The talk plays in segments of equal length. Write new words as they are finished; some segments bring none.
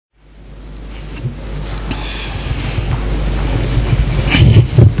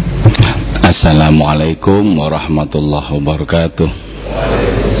Assalamualaikum warahmatullahi wabarakatuh.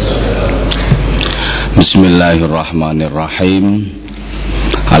 Bismillahirrahmanirrahim.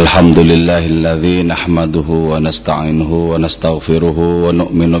 Alhamdulillahilladzi nahmaduhu wa nasta'inuhu wa nastaghfiruhu wa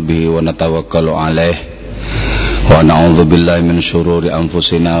nu'minu bihi wa natawakkalu alaih wa na'udzu billahi min syururi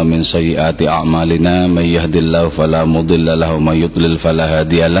anfusina wa min sayyiati a'malina may yahdihillahu fala mudilla lahu wa may yudlil fala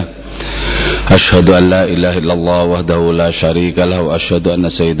hadiyalah. Asyhadu an la ilaha illallah wahdahu la syarika lahu wa asyhadu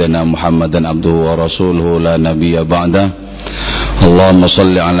anna sayyidana Muhammadan abduhu wa rasuluhu la nabiyya ba'da. Allahumma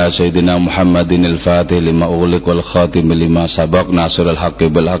salli ala sayyidina Muhammadin al-fatih lima ughliq wal khatim lima sabaq nasirul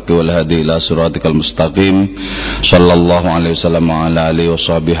haqqi bil haqqi wal hadi ila siratikal mustaqim sallallahu alaihi wasallam wa ala alihi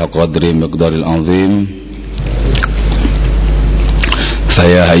washabihi qadri miqdaril azim.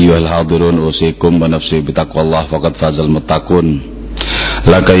 Saya ayyuhal hadirun usikum wa nafsi bitaqwallah faqad fazal muttaqun.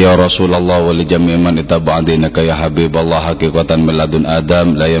 Laka ya Rasulullah wa li jami'i man ittaba'adinaka ya Habiballah haqiqatan min ladun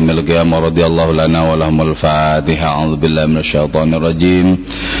Adam la yamil qiyamah radhiyallahu lana wa lahumul Fatiha. A'udzu billahi minasyaitonir rajim.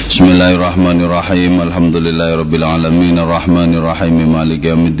 Bismillahirrahmanirrahim. Alhamdulillahi rabbil alamin arrahmanir rahim maliki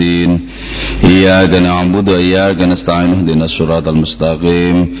yaumiddin. Iyyaka na'budu wa iyyaka nasta'in ihdinas siratal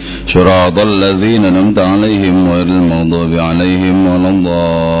mustaqim siratal ladzina an'amta 'alaihim ghairil maghdubi 'alaihim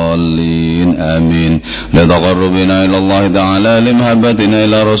waladdallin. Amin. La taqarrubina ila Allah ta'ala limhabatin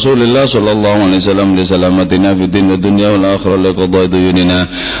ila Rasulillah sallallahu alaihi wasallam li salamatina fid din wad dunya wal akhirah li qada'i duyunina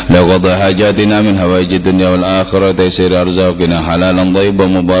li qada'i hajatina min hawaiji dunya wal akhirah taysir arzaqina halalan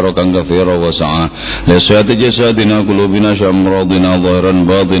thayyiban mubarakan katsiran wa sa'a li sihhati jasadina qulubina syamradina zahiran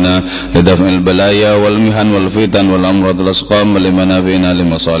batina li daf'il balaya wal mihan wal fitan wal amrad wal asqam li manafina li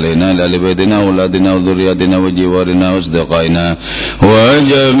masalihina li alibadina auladina wa dhurriyyatina wa jiwarina wa asdiqaina wa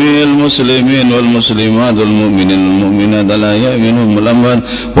jami'il muslimin wal muslimat wal mu'minin wal mu'minat la ya'minhum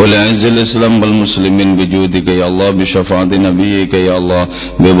ولعز الإسلام والمسلمين بجودك يا الله بشفاعة نبيك يا الله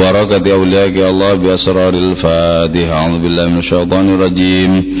ببركة أوليائك يا الله بأسرار الفاتحة. أعوذ بالله من الشيطان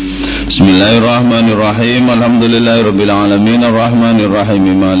الرجيم. بسم الله الرحمن الرحيم. الحمد لله رب العالمين الرحمن الرحيم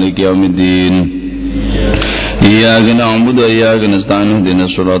مالك يوم الدين. إياك نعبد وإياك نستعين اهدنا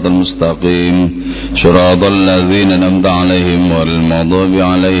الصراط المستقيم صراط الذين أنعمت عليهم غير المغضوب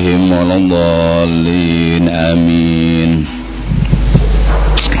عليهم ولا الضالين. آمين.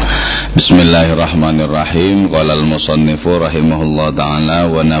 Bismillahirrahmanirrahim. Qala al-musannifu rahimahullah ta'ala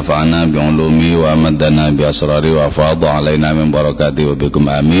wa nafa'ana bi'ulumi wa amadana bi'asrari wa fadha alaina min barakati wa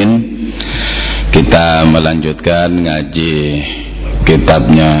bikum amin. Kita melanjutkan ngaji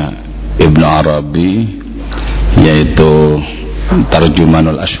kitabnya Ibnu Arabi, yaitu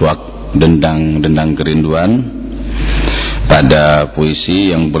Tarjuman al-Asywaq, dendang kerinduan, pada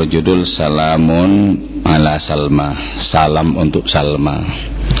puisi yang berjudul Salamun ala Salma, salam untuk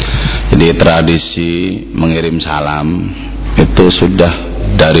Salma. Jadi tradisi mengirim salam itu sudah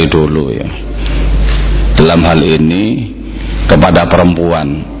dari dulu ya. Dalam hal ini kepada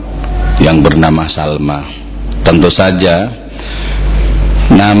perempuan yang bernama Salma. Tentu saja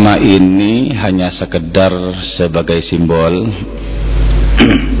nama ini hanya sekedar sebagai simbol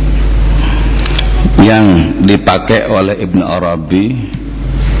yang dipakai oleh Ibnu Arabi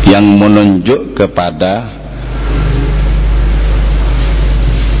yang menunjuk kepada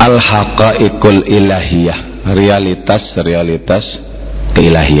al-haqaiqul ilahiyah, realitas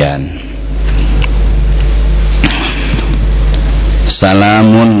keilahian.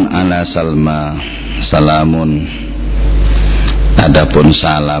 Salamun ala Salma, salamun, adapun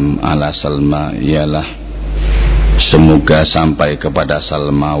salam ala Salma ialah semoga sampai kepada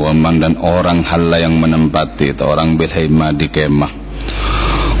Salma, waman, dan orang halla yang menempati atau orang bilhima di kemah,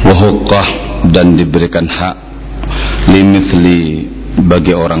 wahuqqah, dan diberikan hak, limithli,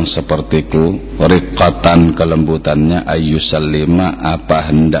 bagi orang sepertiku, riqatan, kelembutannya, ayyusallima, apa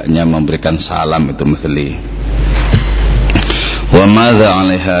hendaknya memberikan salam itu mithli. Wa madza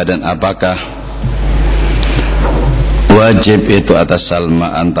 'alaiha, dan apakah wajib itu atas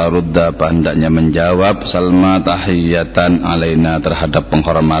Salma, antarudda, apa hendaknya menjawab Salma tahiyatan alaina, terhadap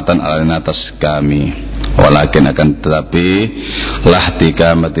penghormatan alaina atas kami. Walakin akan tetapi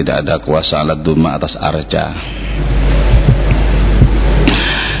lahtika, tidak ada kuasa alat duma atas arja.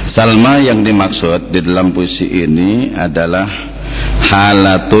 Salma yang dimaksud di dalam puisi ini adalah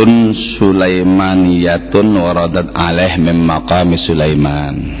halatun sulaimaniyatun waradat alaih mim maqami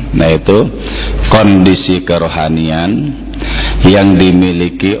Sulaiman. Nah, itu kondisi kerohanian yang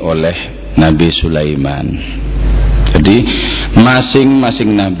dimiliki oleh Nabi Sulaiman. Jadi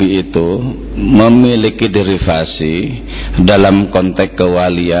masing-masing nabi itu memiliki derivasi dalam konteks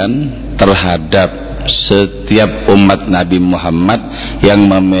kewalian terhadap setiap umat Nabi Muhammad yang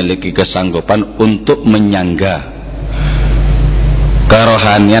memiliki kesanggupan untuk menyangga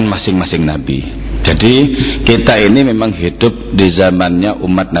kerohanian masing-masing nabi. Jadi kita ini memang hidup di zamannya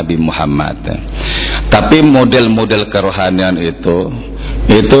umat Nabi Muhammad. Tapi model-model kerohanian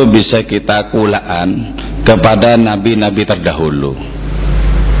itu bisa kita kulaan kepada nabi-nabi terdahulu.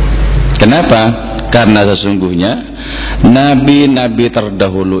 Kenapa? Karena sesungguhnya nabi-nabi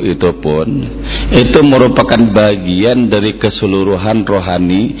terdahulu itu pun itu merupakan bagian dari keseluruhan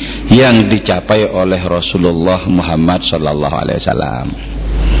rohani yang dicapai oleh Rasulullah Muhammad SAW.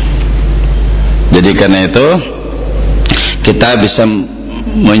 Jadi karena itu kita bisa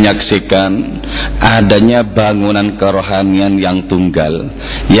menyaksikan adanya bangunan kerohanian yang tunggal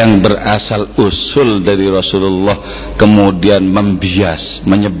yang berasal usul dari Rasulullah, kemudian membias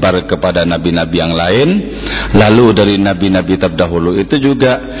menyebar kepada nabi-nabi yang lain, lalu dari nabi-nabi terdahulu itu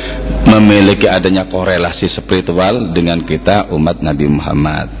juga memiliki adanya korelasi spiritual dengan kita umat Nabi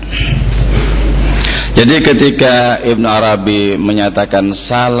Muhammad. Jadi ketika Ibnu Arabi menyatakan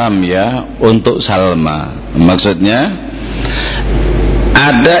salam ya untuk Salma, maksudnya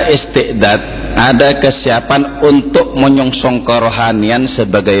ada istiqdad, ada kesiapan untuk menyongsong kerohanian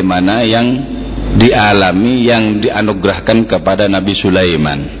sebagaimana yang dialami, yang dianugerahkan kepada Nabi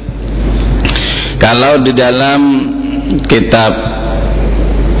Sulaiman. Kalau di dalam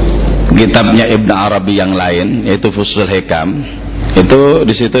kitabnya Ibnu Arabi yang lain, yaitu Fusul Hikam, itu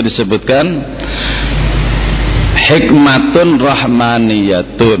di situ disebutkan hikmatun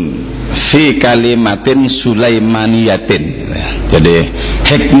rahmaniyatun fi kalimatin sulaimaniyatin. Jadi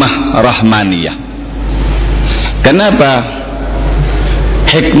hikmah rahmaniyah. Kenapa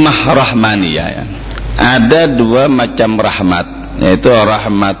hikmah rahmaniyah ya? Ada dua macam rahmat, yaitu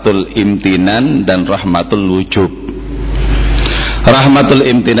rahmatul imtinan dan rahmatul wujub. Rahmatul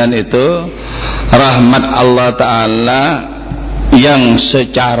imtinan itu rahmat Allah Ta'ala yang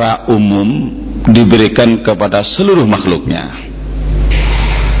secara umum diberikan kepada seluruh makhluknya.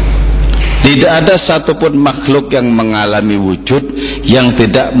 Tidak ada satupun makhluk yang mengalami wujud yang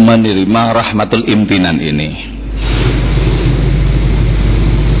tidak menerima rahmatul imtinan ini.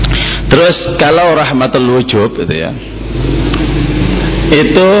 Terus kalau rahmatul wujub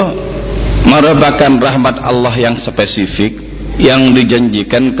itu merupakan rahmat Allah yang spesifik yang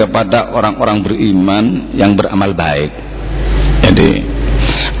dijanjikan kepada orang-orang beriman yang beramal baik. Jadi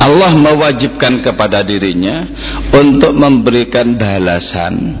Allah mewajibkan kepada dirinya untuk memberikan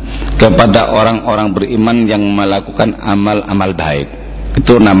balasan kepada orang-orang beriman yang melakukan amal-amal baik.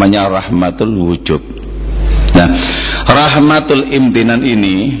 Itu namanya rahmatul wujub. Nah, rahmatul imtinan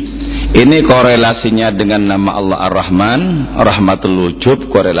ini korelasinya dengan nama Allah Ar-Rahman. Rahmatul wujub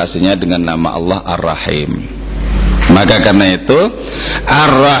korelasinya dengan nama Allah Ar-Rahim. Maka karena itu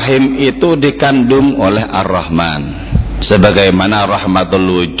Ar-Rahim itu dikandung oleh Ar-Rahman, sebagaimana rahmatul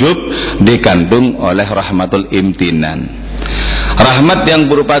wujub dikandung oleh rahmatul imtinan. Rahmat yang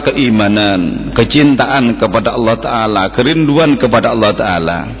berupa keimanan, kecintaan kepada Allah Ta'ala, kerinduan kepada Allah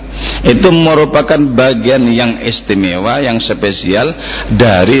Ta'ala, itu merupakan bagian yang istimewa, yang spesial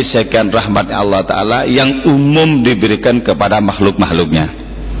dari sekian rahmat Allah Ta'ala yang umum diberikan kepada makhluk-makhluknya.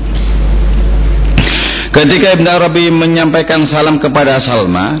 Ketika Ibnu Arabi menyampaikan salam kepada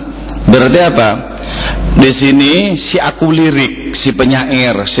Salma, berarti apa? Di sini si aku lirik, si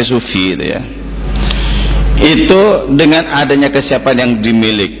penyair, si sufi itu dengan adanya kesiapan yang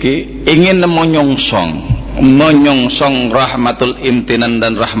dimiliki ingin menyongsong rahmatul imtinan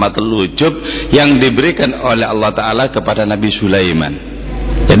dan rahmatul wujub yang diberikan oleh Allah Ta'ala kepada Nabi Sulaiman.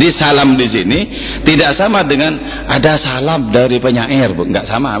 Jadi salam di sini tidak sama dengan ada salam dari penyair, enggak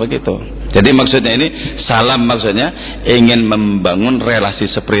sama begitu. Jadi maksudnya ini salam maksudnya ingin membangun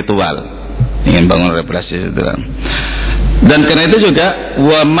relasi spiritual, dan karena itu juga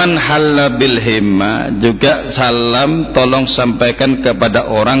waman halla bil himma, juga salam tolong sampaikan kepada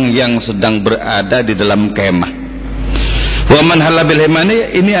orang yang sedang berada di dalam kemah. Waman halla bil himma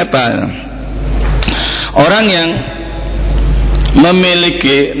ini apa? Orang yang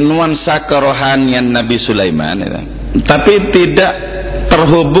memiliki nuansa kerohanian Nabi Sulaiman tapi tidak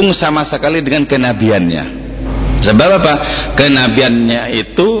terhubung sama sekali dengan kenabiannya. Sebab apa? Kenabiannya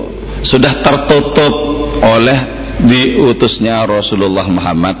itu sudah tertutup oleh diutusnya Rasulullah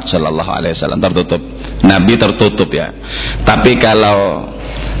Muhammad sallallahu alaihi wasallam. Tertutup, nabi tertutup ya. Tapi kalau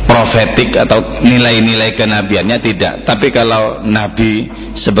profetik atau nilai-nilai kenabiannya tidak. Tapi kalau nabi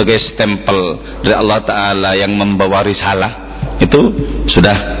sebagai stempel dari Allah Ta'ala yang membawa risalah, itu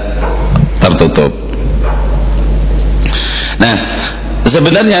sudah tertutup. Nah,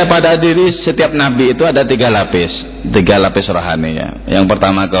 Sebenarnya pada diri setiap nabi itu ada tiga lapis rohani ya. Yang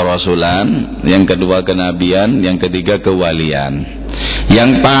pertama kerasulan, yang kedua kenabian, yang ketiga kewalian.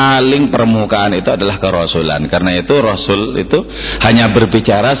 Yang paling permukaan itu adalah kerasulan. Karena itu rasul itu hanya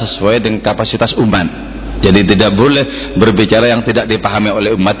berbicara sesuai dengan kapasitas umat. Jadi tidak boleh berbicara yang tidak dipahami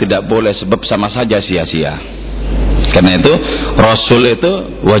oleh umat, tidak boleh, sebab sama saja sia-sia. Karena itu rasul itu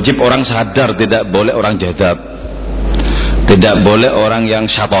wajib orang sadar, tidak boleh orang jadab, tidak boleh orang yang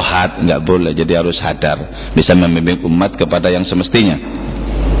syatohat, nggak boleh. Jadi harus sadar, bisa membimbing umat kepada yang semestinya.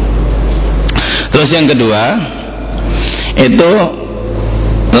 Terus yang kedua itu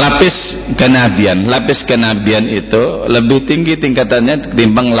lapis kenabian. Lapis kenabian itu lebih tinggi tingkatannya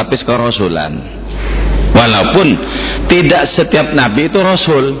ketimbang lapis kerasulan. Walaupun tidak setiap nabi itu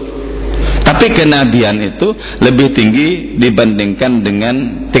rasul, tapi kenabian itu lebih tinggi dibandingkan dengan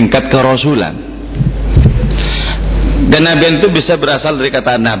tingkat kerasulan. Kenabian itu bisa berasal dari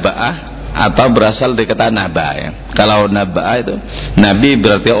kata naba'ah atau berasal dari kata naba ya. Kalau naba'ah itu nabi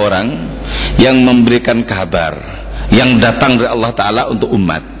berarti orang yang memberikan kabar yang datang dari Allah Ta'ala untuk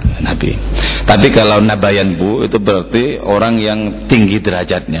umat, nabi. Tapi kalau nabayan bu itu berarti orang yang tinggi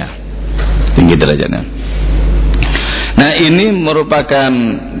derajatnya, Nah ini merupakan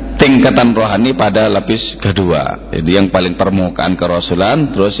tingkatan rohani pada lapis kedua. Jadi yang paling permukaan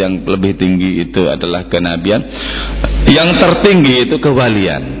kerasulan, terus yang lebih tinggi itu adalah kenabian, yang tertinggi itu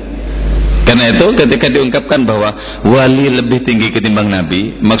kewalian. Karena itu ketika diungkapkan bahwa wali lebih tinggi ketimbang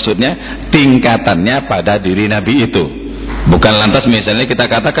nabi, maksudnya tingkatannya pada diri nabi itu. Bukan lantas misalnya kita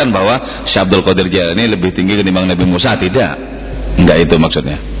katakan bahwa Syekh Abdul Qadir Jailani lebih tinggi ketimbang Nabi Musa, tidak. Enggak itu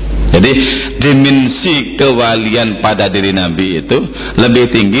maksudnya. Jadi dimensi kewalian pada diri Nabi itu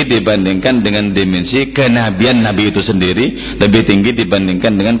lebih tinggi dibandingkan dengan dimensi kenabian Nabi itu sendiri, lebih tinggi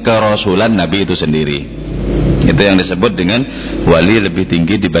dibandingkan dengan kerasulan Nabi itu sendiri. Itu yang disebut dengan wali lebih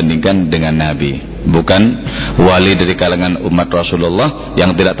tinggi dibandingkan dengan Nabi. Bukan wali dari kalangan umat Rasulullah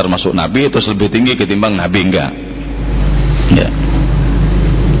yang tidak termasuk Nabi itu lebih tinggi ketimbang Nabi, enggak ya.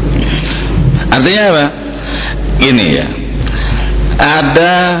 Artinya apa? Ini ya,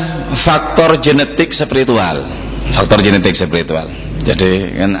 ada faktor genetik spiritual. Jadi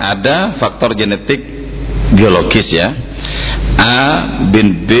kan ada faktor genetik biologis ya, A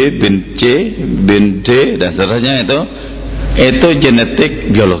bin B bin C bin D dan seterusnya, itu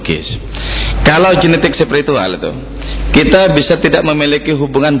genetik biologis. Kalau genetik spiritual itu, kita bisa tidak memiliki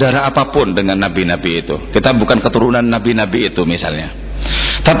hubungan darah apapun dengan nabi-nabi itu. Kita bukan keturunan nabi-nabi itu misalnya.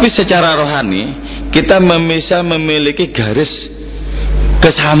 Tapi secara rohani kita bisa memiliki garis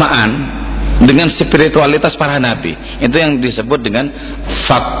kesamaan dengan spiritualitas para nabi. Itu yang disebut dengan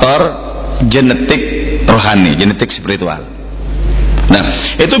faktor genetik rohani, genetik spiritual.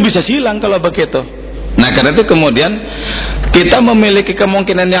 Nah, itu bisa silang kalau begitu. Nah, karena itu kemudian kita memiliki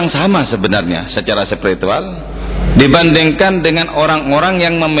kemungkinan yang sama sebenarnya secara spiritual dibandingkan dengan orang-orang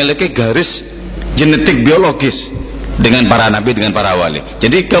yang memiliki garis genetik biologis dengan para nabi, dengan para wali.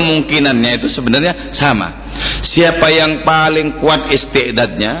 Jadi kemungkinannya itu sebenarnya sama. Siapa yang paling kuat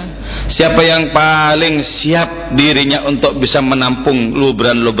istiqdatnya, siapa yang paling siap dirinya untuk bisa menampung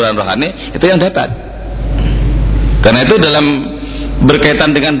luberan-luberan rohani, itu yang dapat. Karena itu dalam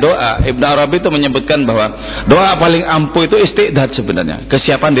berkaitan dengan doa, Ibnu Arabi itu menyebutkan bahwa doa paling ampuh itu istiqdat sebenarnya,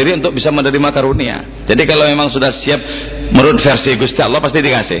 kesiapan diri untuk bisa menerima karunia. Jadi kalau memang sudah siap menurut versi Gusti Allah pasti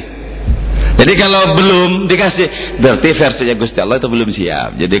dikasih. Jadi kalau belum dikasih, berarti versinya Gusti Allah itu belum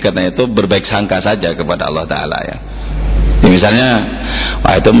siap. Jadi karena itu berbaik sangka saja kepada Allah Ta'ala ya. Misalnya,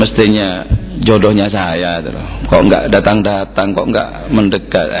 wah itu mestinya jodohnya saya, kok nggak datang-datang, kok nggak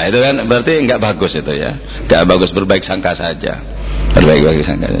mendekat, nah, itu kan berarti nggak bagus itu ya. Nggak bagus, berbaik sangka saja. Berbaik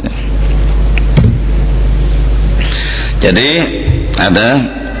sangka saja. Jadi ada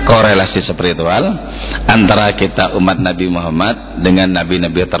korelasi spiritual antara kita umat Nabi Muhammad dengan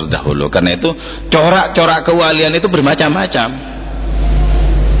nabi-nabi terdahulu. Karena itu corak-corak kewalian itu bermacam-macam.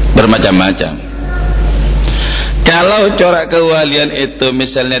 Kalau corak kewalian itu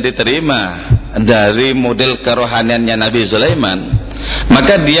misalnya diterima dari model kerohaniannya Nabi Sulaiman,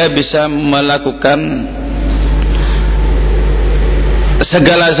 maka dia bisa melakukan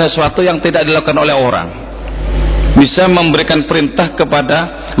segala sesuatu yang tidak dilakukan oleh orang. Bisa memberikan perintah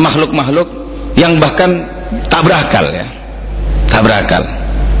kepada makhluk-makhluk yang bahkan tak berakal ya, tak berakal.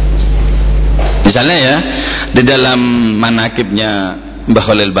 Misalnya ya, di dalam manakibnya Mbah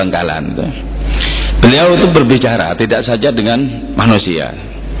Khalil Bangkalan itu, beliau itu berbicara tidak saja dengan manusia.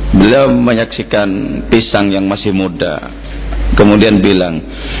 Beliau menyaksikan pisang yang masih muda, kemudian bilang,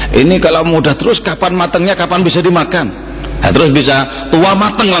 ini kalau muda terus kapan matangnya, kapan bisa dimakan? Nah, terus bisa tua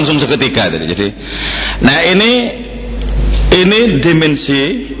matang langsung seketika. Jadi, nah ini Ini dimensi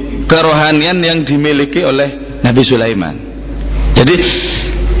kerohanian yang dimiliki oleh Nabi Sulaiman. Jadi,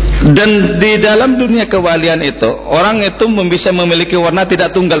 dan di dalam dunia kewalian itu, orang itu bisa memiliki warna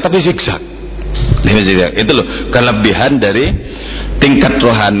tidak tunggal tapi zigzag. Itu loh kelebihan dari tingkat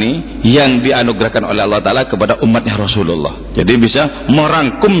rohani yang dianugerahkan oleh Allah Ta'ala kepada umatnya Rasulullah. Jadi bisa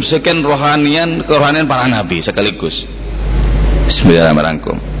merangkum sekian kerohanian para nabi sekaligus. Bismillah,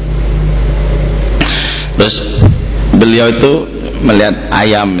 merangkum. Terus beliau itu melihat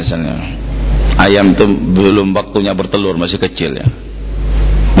ayam misalnya. Ayam itu belum waktunya bertelur, masih kecil ya.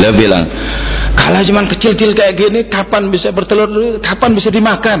 Beliau bilang, kalau cuma kecil-kecil kayak gini, kapan bisa bertelur, kapan bisa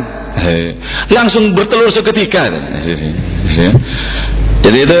dimakan? Langsung bertelur seketika.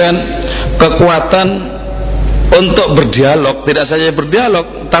 Jadi itu kan kekuatan untuk berdialog, tidak saja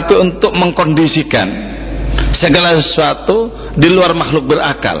berdialog, tapi untuk mengkondisikan segala sesuatu di luar makhluk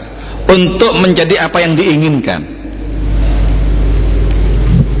berakal untuk menjadi apa yang diinginkan.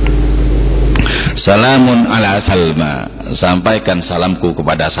 Salamun ala Salma, sampaikan salamku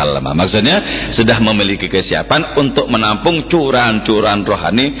kepada Salma. Maksudnya sudah memiliki kesiapan untuk menampung curahan-curahan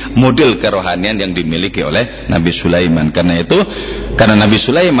rohani, model kerohanian yang dimiliki oleh Nabi Sulaiman. Karena itu, karena Nabi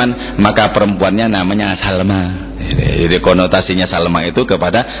Sulaiman, maka perempuannya namanya Salma. Jadi konotasinya Salma itu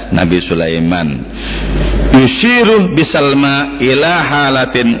kepada Nabi Sulaiman. Yushiru bisalma ila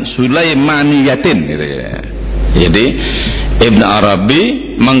halatin Sulaimaniyatin, gitu ya. Jadi Ibn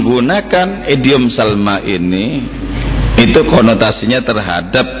Arabi menggunakan idiom Salma ini, itu konotasinya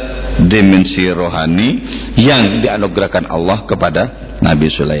terhadap dimensi rohani yang dianugerahkan Allah kepada Nabi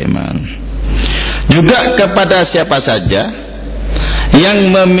Sulaiman. Juga kepada siapa saja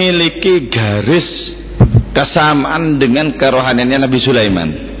yang memiliki garis kesamaan dengan kerohaniannya Nabi Sulaiman.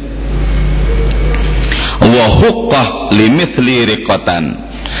 Wa huqqah limithli riqatan,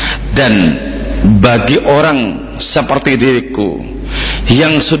 dan bagi orang seperti diriku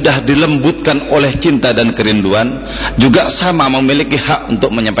yang sudah dilembutkan oleh cinta dan kerinduan, juga sama memiliki hak untuk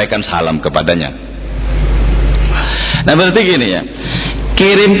menyampaikan salam kepadanya. Nah, berarti gini ya,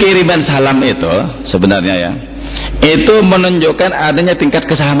 kirim-kiriman salam itu sebenarnya ya, itu menunjukkan adanya tingkat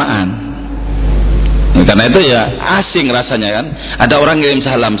kesamaan. Karena itu ya asing rasanya kan, ada orang ngirim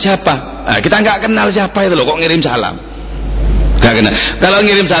salam, siapa? Nah, kita nggak kenal siapa itu loh, kok ngirim salam? Gak kenal. Kalau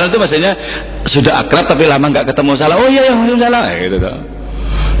ngirim salam itu maksudnya sudah akrab tapi lama nggak ketemu salam. Oh iya, ngirim salam, gitu tuh.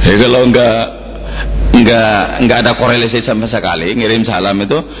 Ya, kalau nggak ada korelasi sama sekali, ngirim salam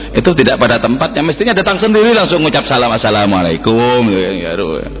itu tidak pada tempatnya. Mestinya datang sendiri langsung ngucap salam, assalamualaikum.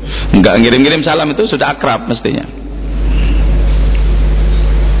 Nggak ngirim salam itu sudah akrab mestinya.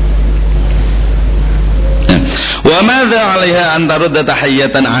 Wa madza 'alaiha an tarudda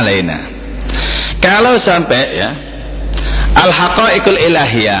tahiyyatan 'alaina. Kalau sampai ya al-haqa'iqul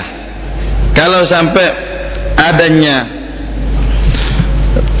ilahiyah, kalau sampai adanya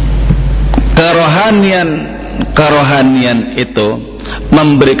kerohanian itu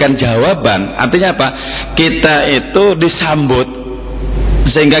memberikan jawaban, artinya apa? Kita itu disambut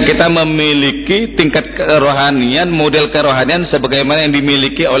sehingga kita memiliki tingkat kerohanian, model kerohanian sebagaimana yang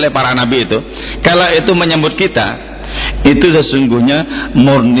dimiliki oleh para nabi itu. Kalau itu menyambut kita, itu sesungguhnya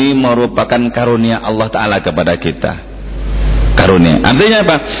murni merupakan karunia Allah Ta'ala kepada kita. Karunia. Artinya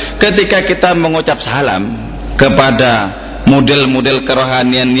apa? Ketika kita mengucap salam kepada model-model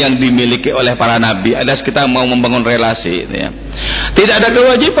kerohanian yang dimiliki oleh para nabi, ada kita mau membangun relasi, ya. Tidak ada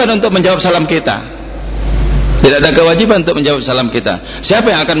kewajiban untuk menjawab salam kita. Tidak ada kewajiban untuk menjawab salam kita. Siapa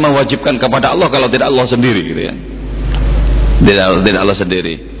yang akan mewajibkan kepada Allah kalau tidak Allah sendiri, gitu ya? Tidak Allah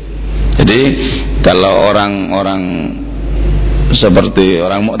sendiri. Jadi kalau orang-orang seperti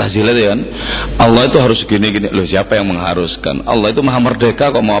orang Mu'tazilah itu kan, Allah itu harus gini-gini. Loh, siapa yang mengharuskan? Allah itu maha merdeka,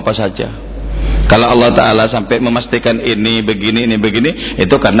 kok mau apa saja. Kalau Allah Ta'ala sampai memastikan ini begini,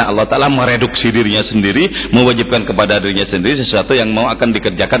 itu karena Allah Ta'ala mereduksi dirinya sendiri, mewajibkan kepada dirinya sendiri sesuatu yang mau akan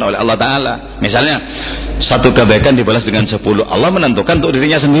dikerjakan oleh Allah Ta'ala. Misalnya satu kebaikan dibalas dengan 10, Allah menentukan untuk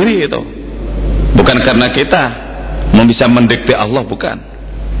dirinya sendiri itu, bukan karena kita bisa mendikte Allah, bukan.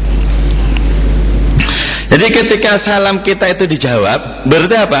 Jadi ketika salam kita itu dijawab,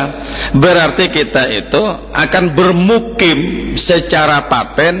 berarti apa? Berarti kita itu akan bermukim secara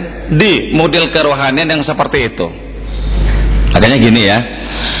paten di model kerohanian yang seperti itu. Makanya gini ya,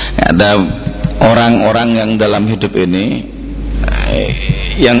 ada orang-orang yang dalam hidup ini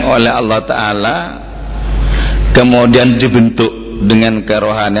yang oleh Allah Ta'ala kemudian dibentuk dengan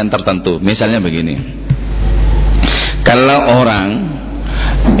kerohanian tertentu. Misalnya begini, kalau orang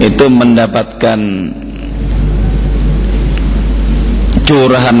itu mendapatkan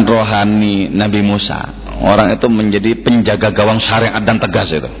curahan rohani Nabi Musa, orang itu menjadi penjaga gawang syariat dan tegas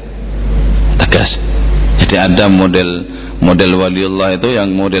itu. Tegas. Jadi ada model Model waliullah itu yang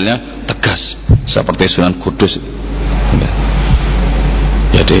modelnya tegas seperti Sunan Kudus.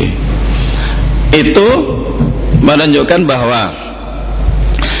 Jadi itu menunjukkan bahwa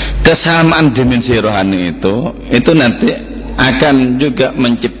kesamaan dimensi rohani itu nanti akan juga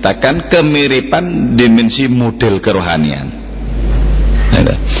menciptakan kemiripan dimensi model kerohanian.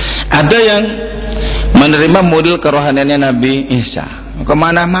 Ada yang menerima model kerohaniannya Nabi Isa,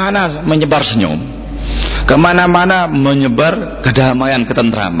 kemana-mana menyebar senyum, kemana-mana menyebar kedamaian,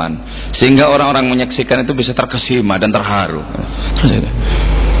 ketentraman, sehingga orang-orang menyaksikan itu bisa terkesima dan terharu.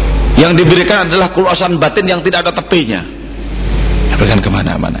 Yang diberikan adalah keluasan batin yang tidak ada tepinya, berikan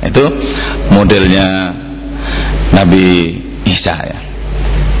kemana-mana. Itu modelnya Nabi Isa ya.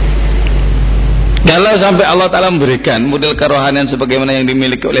 Kalau sampai Allah Ta'ala memberikan model kerohanian sebagaimana yang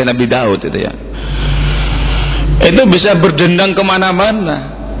dimiliki oleh Nabi Daud itu ya, itu bisa berdendang kemana-mana,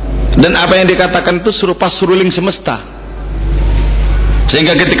 dan apa yang dikatakan itu serupa seruling semesta,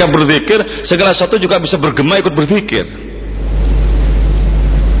 sehingga ketika berzikir segala sesuatu juga bisa bergema ikut berzikir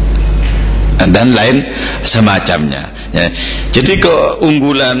dan lain semacamnya ya. Jadi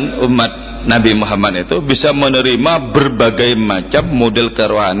keunggulan umat Nabi Muhammad itu bisa menerima berbagai macam model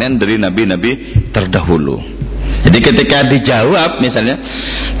kerohanian dari nabi-nabi terdahulu. Jadi ketika dijawab, misalnya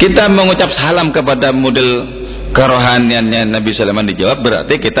kita mengucap salam kepada model kerohaniannya Nabi Sulaiman dijawab,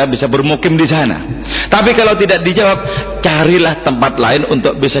 berarti kita bisa bermukim di sana. Tapi kalau tidak dijawab, carilah tempat lain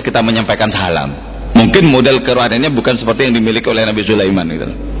untuk bisa kita menyampaikan salam. Mungkin model kerohaniannya bukan seperti yang dimiliki oleh Nabi Sulaiman gitu.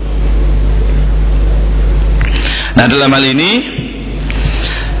 Nah, dalam hal ini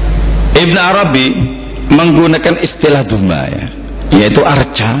Ibn Arabi menggunakan istilah duma ya, yaitu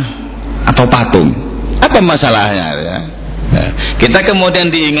arca atau patung. Apa masalahnya ya? Nah, kita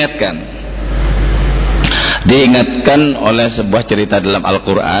kemudian diingatkan oleh sebuah cerita dalam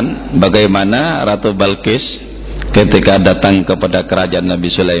Al-Quran, bagaimana Ratu Balkis ketika datang kepada kerajaan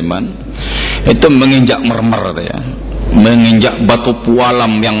Nabi Sulaiman itu menginjak mermer ya, menginjak batu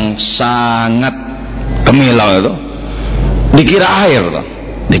pualam yang sangat kemilau itu, dikira air tuh.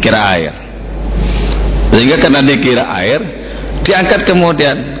 Dikira air, sehingga karena dikira air diangkat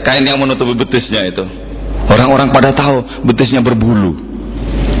kemudian kain yang menutupi betisnya itu. Orang-orang pada tahu betisnya berbulu.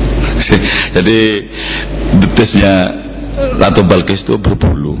 Jadi betisnya Ratu Balkis itu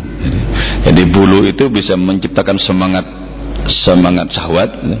berbulu. Jadi bulu itu bisa menciptakan semangat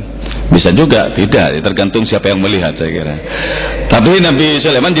syahwat, bisa juga tidak, tergantung siapa yang melihat saya kira. Tapi Nabi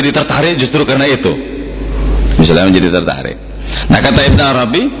Sulaiman jadi tertarik justru karena itu. Nabi Sulaiman jadi tertarik. Nah, kata Ibn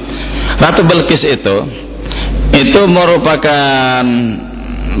Arabi, Ratu Balkis itu merupakan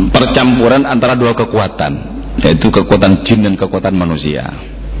percampuran antara dua kekuatan, yaitu kekuatan jin dan kekuatan manusia.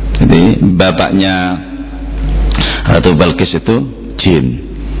 Jadi bapaknya Ratu Balkis itu jin,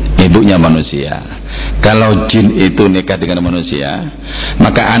 ibunya manusia. Kalau jin itu nikah dengan manusia,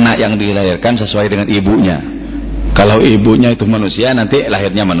 maka anak yang dilahirkan sesuai dengan ibunya. Kalau ibunya itu manusia, nanti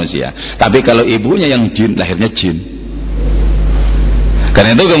lahirnya manusia. Tapi kalau ibunya yang jin, lahirnya jin.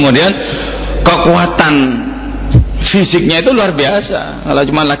 Karena itu kemudian kekuatan fisiknya itu luar biasa. Kalau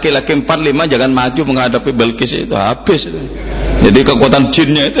cuma laki-laki 4-5 jangan maju menghadapi Balkis itu habis itu. Jadi kekuatan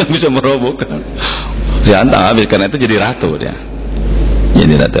jinnya itu bisa merobohkan. Ya habis, karena itu jadi ratu dia.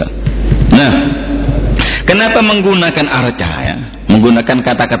 Jadi ratu. Nah, kenapa menggunakan arca ya? Menggunakan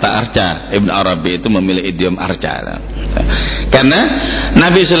kata-kata arca. Ibn Arabi itu memilih idiom arca. Karena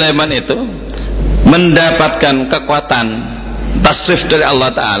Nabi Sulaiman itu mendapatkan kekuatan tasrif dari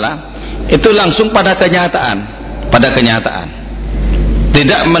Allah Ta'ala itu langsung pada kenyataan,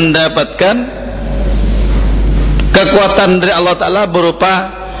 tidak mendapatkan kekuatan dari Allah Ta'ala berupa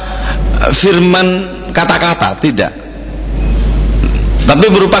firman kata-kata, tidak, tapi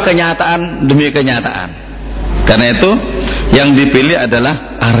berupa kenyataan demi kenyataan. Karena itu yang dipilih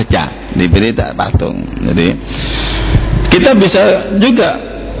adalah arca, dipilih tak patung. Jadi kita bisa juga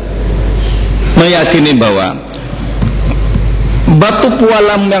meyakini bahwa batu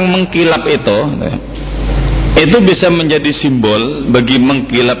pualam yang mengkilap itu bisa menjadi simbol bagi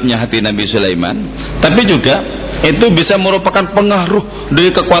mengkilapnya hati Nabi Sulaiman, tapi juga itu bisa merupakan pengaruh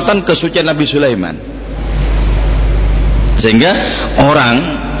dari kekuatan kesucian Nabi Sulaiman, sehingga orang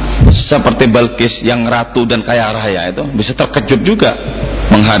seperti Balkis yang ratu dan kaya raya itu bisa terkejut juga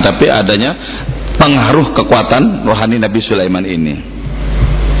menghadapi adanya pengaruh kekuatan rohani Nabi Sulaiman ini.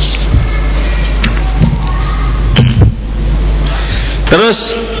 Terus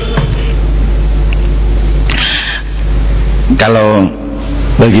kalau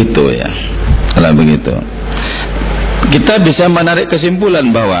begitu ya, kita bisa menarik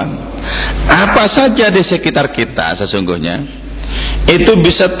kesimpulan bahwa apa saja di sekitar kita sesungguhnya itu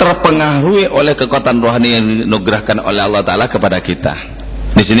bisa terpengaruhi oleh kekuatan rohani yang dianugerahkan oleh Allah Ta'ala kepada kita.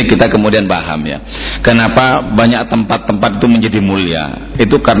 Di sini kita kemudian paham ya, kenapa banyak tempat-tempat itu menjadi mulia.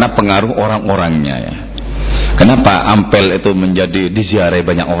 Itu karena pengaruh orang-orangnya ya. Kenapa Ampel itu menjadi diziarahi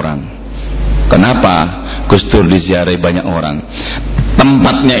banyak orang? Kenapa Gus Dur diziarahi banyak orang?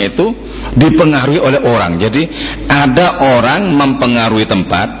 Tempatnya itu dipengaruhi oleh orang. Jadi ada orang mempengaruhi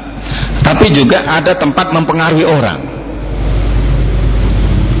tempat, tapi juga ada tempat mempengaruhi orang.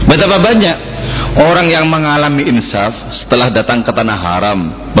 Betapa banyak orang yang mengalami insaf setelah datang ke tanah haram,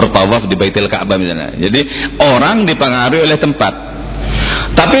 bertawaf di Baitul Ka'bah misalnya. Jadi orang dipengaruhi oleh tempat,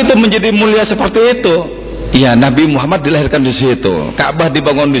 tapi itu menjadi mulia seperti itu. Ya, Nabi Muhammad dilahirkan di situ, Ka'bah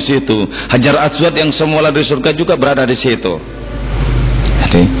dibangun di situ, Hajar Aswad yang semula di surga juga berada di situ.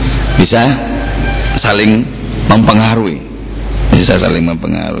 Jadi bisa saling mempengaruhi, bisa saling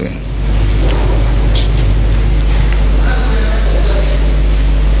mempengaruhi.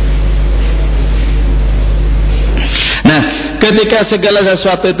 Nah, ketika segala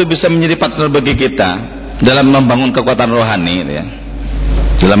sesuatu itu bisa menjadi partner bagi kita dalam membangun kekuatan rohani, ya,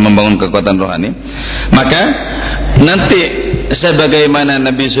 dalam membangun kekuatan rohani, maka nanti sebagaimana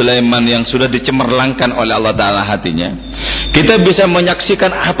Nabi Sulaiman yang sudah dicemerlangkan oleh Allah Ta'ala hatinya, kita bisa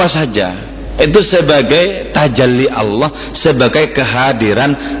menyaksikan apa saja itu sebagai tajalli Allah, sebagai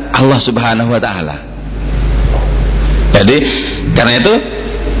kehadiran Allah Subhanahu Wa Ta'ala. Jadi karena itu,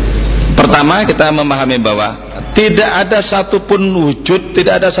 pertama kita memahami bahwa tidak ada satupun wujud,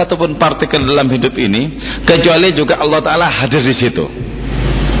 tidak ada satupun partikel dalam hidup ini kecuali juga Allah Ta'ala hadir di situ.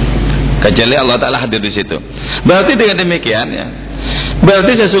 Kecuali Allah Ta'ala hadir di situ. Berarti dengan demikian ya,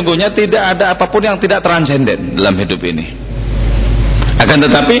 berarti sesungguhnya tidak ada apapun yang tidak transenden dalam hidup ini. Akan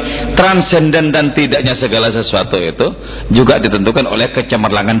tetapi transenden dan tidaknya segala sesuatu itu juga ditentukan oleh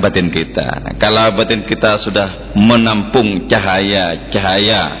kecemerlangan batin kita. Kalau batin kita sudah menampung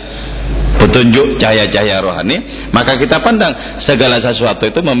cahaya-cahaya petunjuk, cahaya-cahaya rohani, maka kita pandang segala sesuatu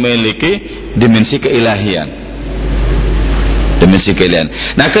itu memiliki dimensi keilahian. Dimensi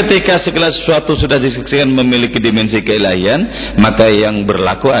keilahian. Nah, ketika segala sesuatu sudah disaksikan memiliki dimensi keilahian, maka yang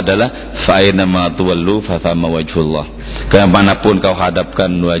berlaku adalah fa'ina ma tuwallu fathamma wajhullah. Kemanapun kau hadapkan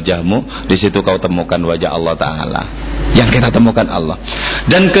wajahmu, di situ kau temukan wajah Allah Ta'ala. Yang kita temukan Allah.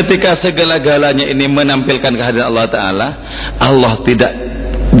 Dan ketika segala-galanya ini menampilkan kehadiran Allah Ta'ala, Allah tidak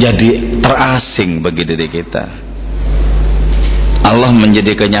jadi terasing bagi diri kita. Allah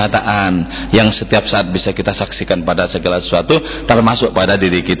menjadi kenyataan yang setiap saat bisa kita saksikan pada segala sesuatu, termasuk pada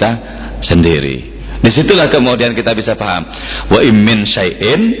diri kita sendiri. Disitulah kemudian kita bisa paham, wa im min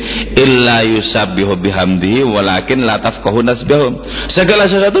syai'in illa yusabbihu bihamdihi walakin la tafqahuna tasbihum. Segala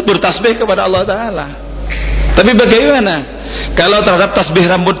sesuatu bertasbih kepada Allah Ta'ala. Tapi bagaimana kalau terhadap tasbih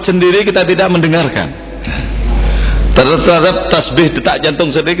rambut sendiri kita tidak mendengarkan? Terhadap tasbih detak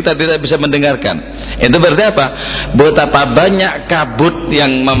jantung sendiri kita tidak bisa mendengarkan. Itu berarti apa? Betapa banyak kabut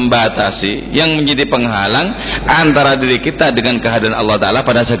yang membatasi, yang menjadi penghalang antara diri kita dengan kehadiran Allah Ta'ala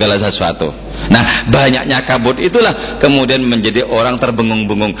pada segala sesuatu. Nah, banyaknya kabut itulah kemudian menjadi orang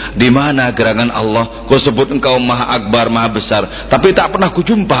terbengong-bengong. Di mana gerangan Allah? Kau sebut engkau maha akbar, maha besar, tapi tak pernah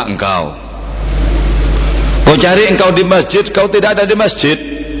kujumpa engkau. Kau cari engkau di masjid, kau tidak ada di masjid.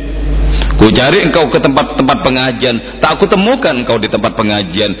 Ku cari engkau ke tempat-tempat pengajian, tak ku temukan engkau di tempat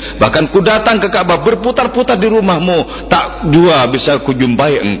pengajian. Bahkan ku datang ke Ka'bah, berputar-putar di rumahmu, tak jua bisa ku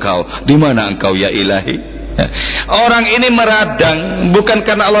jumpai engkau. Di mana engkau ya ilahi? Orang ini meradang bukan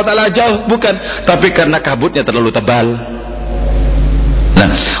karena Allah Ta'ala jauh, bukan, tapi karena kabutnya terlalu tebal. Nah,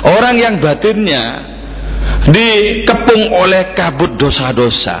 orang yang batinnya dikepung oleh kabut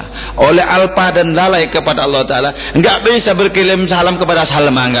dosa-dosa, oleh alpa dan lalai kepada Allah Ta'ala, nggak bisa berkirim salam kepada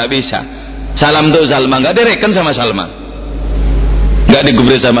Salma, nggak bisa. Salam untuk Salma, nggak direken sama Salma, nggak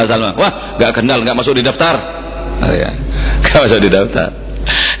digubris sama Salma. Wah, nggak kenal, nggak masuk di daftar. Nggak masuk di daftar.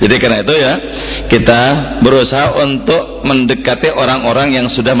 Jadi karena itu ya, kita berusaha untuk mendekati orang-orang yang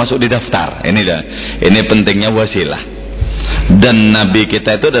sudah masuk di daftar. Ini pentingnya wasilah. Dan Nabi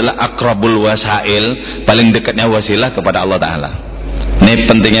kita itu adalah akrabul wasail, paling dekatnya wasilah kepada Allah Ta'ala. Ini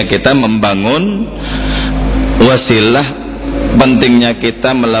pentingnya kita membangun wasilah, pentingnya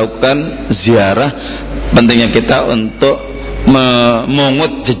kita melakukan ziarah, pentingnya kita untuk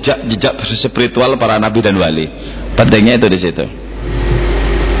memungut jejak-jejak spiritual para nabi dan wali. Pentingnya itu di situ.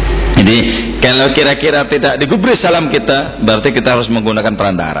 Jadi kalau kira-kira tidak digubris salam kita, berarti kita harus menggunakan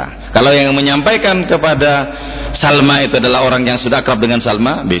perantara. Kalau yang menyampaikan kepada Salma itu adalah orang yang sudah akrab dengan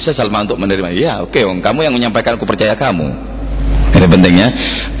Salma, bisa Salma untuk menerima. Ya, oke, kamu yang menyampaikan, aku percaya kamu. Ini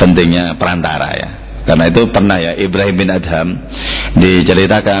pentingnya perantara ya. Karena itu pernah ya Ibrahim bin Adham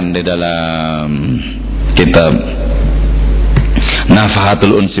diceritakan di dalam kitab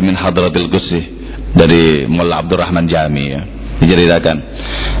Nafahatul Unsi min Hadratil Qudsi dari Mullah Abdurrahman Jami ya. Diceritakan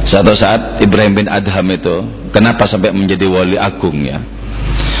suatu saat Ibrahim bin Adham itu kenapa sampai menjadi wali agung ya.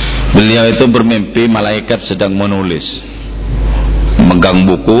 Beliau itu bermimpi malaikat sedang menulis, megang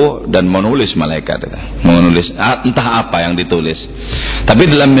buku dan menulis, malaikat menulis entah apa yang ditulis. Tapi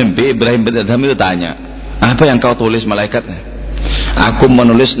dalam mimpi Ibrahim bin Adham itu tanya, apa yang kau tulis malaikat? Aku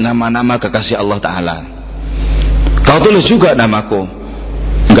menulis nama-nama kekasih Allah Ta'ala. Kau tulis juga namaku?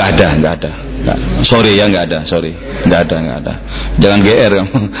 Enggak ada. Sorry ya, enggak ada. Jangan GR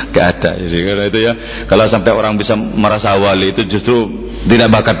kamu, enggak ada. Jadi karena itu ya, kalau sampai orang bisa merasa wali itu justru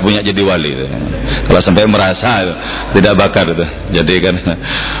tidak bakat punya jadi wali. Kalau sampai merasa tidak bakat itu. Jadi kan,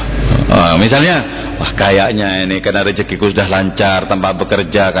 misalnya, wah kayaknya ini karena rezekiku sudah lancar tanpa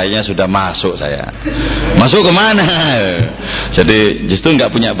bekerja, kayaknya sudah masuk saya. Masuk kemana? Jadi justru enggak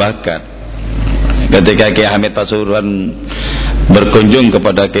punya bakat. Ketika Kiai Hamid Pasuruan berkunjung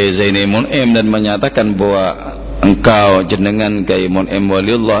kepada Kiai Zaini Mun'im dan menyatakan bahwa engkau jenengan Kiai Mun'im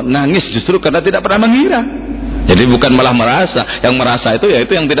waliullah, nangis justru karena tidak pernah mengira. Jadi bukan malah merasa, yang merasa itu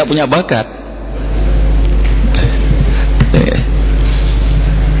yaitu yang tidak punya bakat.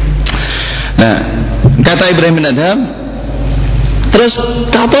 Nah, kata Ibrahim bin Adham, terus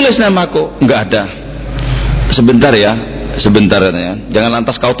kau tulis namaku? Enggak ada. Sebentar ya, jangan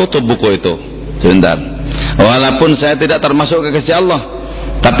lantas kau tutup buku itu. Sebentar. Walaupun saya tidak termasuk kekasih Allah,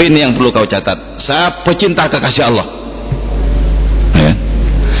 tapi ini yang perlu kau catat. Saya pecinta kekasih Allah. Ya.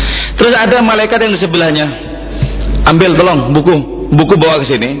 Terus ada malaikat yang di sebelahnya. Ambil tolong buku bawa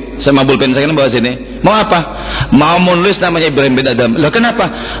ke sini. Sama pulpen saya bawa sini. Mau apa? Mau menulis namanya Ibrahim bin Adham. Lah kenapa?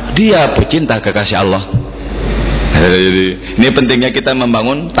 Dia pecinta kekasih Allah. Jadi ini pentingnya kita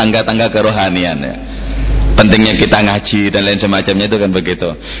membangun tangga-tangga kerohanian ya. Pentingnya kita ngaji dan lain semacamnya itu kan begitu.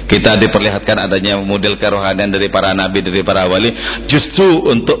 Kita diperlihatkan adanya model kerohanian dari para nabi, dari para wali, justru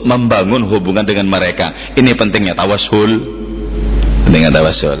untuk membangun hubungan dengan mereka. Ini pentingnya tawasul. Pentingnya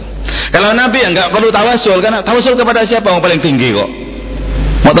tawasul. Kalau nabi ya nggak perlu tawasul, karena tawasul kepada siapa? Yang paling tinggi kok.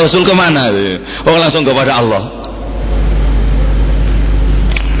 Mau tawasul kemana? Oh langsung kepada Allah.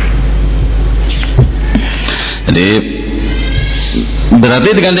 Jadi berarti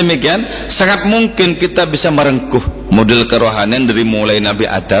dengan demikian sangat mungkin kita bisa merengkuh model kerohanian dari mulai Nabi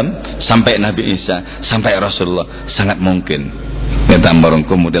Adam sampai Nabi Isa sampai Rasulullah. Sangat mungkin kita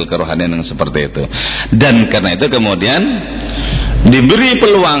merengkuh model kerohanian yang seperti itu. Dan karena itu kemudian diberi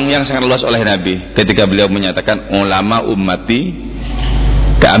peluang yang sangat luas oleh Nabi ketika beliau menyatakan ulama ummati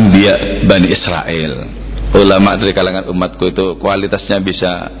keambiya Bani Israel. Ulama dari kalangan umatku itu kualitasnya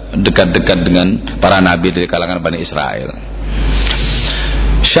bisa dekat-dekat dengan para nabi dari kalangan Bani Israel.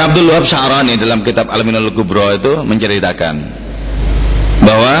 Syekh Abdul Wahab Sya'rani dalam kitab Al-Minul Kubra itu menceritakan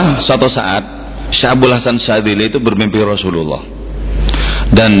bahwa suatu saat Syekh Abdul Hasan Syadzili itu bermimpi Rasulullah,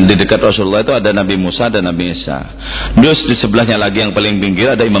 dan di dekat Rasulullah itu ada Nabi Musa dan Nabi Isa. Terus di sebelahnya lagi yang paling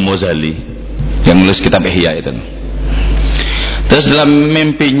pinggir ada Imam Ghazali yang menulis kitab Ihya itu. Terus dalam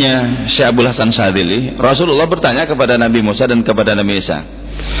mimpinya Syekh Abdul Hasan Syadzili, Rasulullah bertanya kepada Nabi Musa dan kepada Nabi Isa,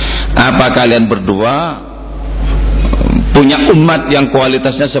 apa kalian berdua punya umat yang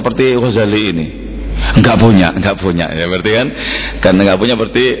kualitasnya seperti Ghazali ini? Enggak punya ya, berarti kan karena enggak punya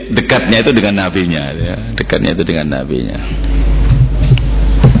berarti dekatnya itu dengan nabinya ya. Dekatnya itu dengan nabinya.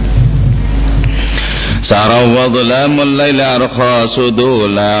 Sarawadlamul laila arkha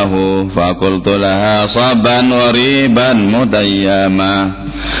sudulahu faqultu laha saban wariban mudayyama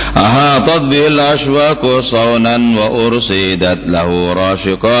ahatat bil ashwaqu sawnan wa ursidat lahu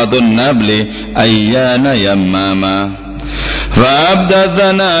rashiqatun nabli ayyana yammama فأبدى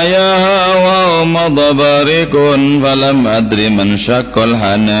ثناياها وهو مضبرك فلم أدر من شق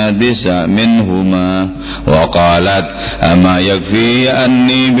الحنادس منهما وقالت أما يكفي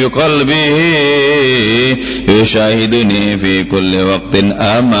أني بقلبه يشاهدني في كل وقت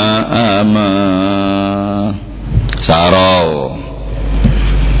أما Sarau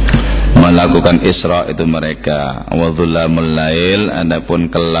melakukan Isra itu mereka, wa dhulamul lail, adapun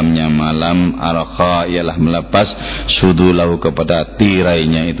kelamnya malam, arkha ialah melepas sudulahu kepada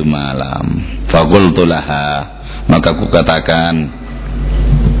tirainya itu malam. Faqultu laha, maka ku katakan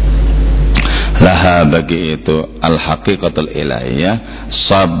laha bagi itu al haqiqatul ilahiyah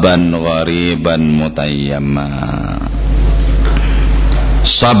sabban ghariban mutayyama.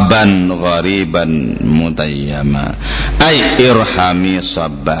 Sabban ghariban mutayyama ay irhami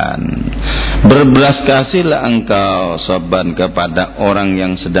sabban, berbelas kasihlah engkau sabban kepada orang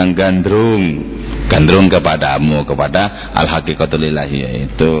yang sedang gandrung, gandrung kepadamu, kepada al-haqiqatul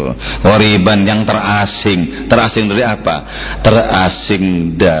ilahiyah itu. Ghoriban yang terasing. Terasing dari apa?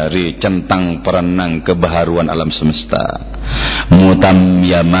 Terasing dari centang perenang kebaharuan alam semesta.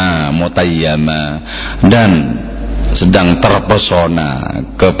 Mutayyama, dan sedang terpesona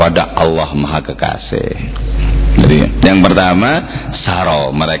kepada Allah Maha Kekasih. Jadi yang pertama,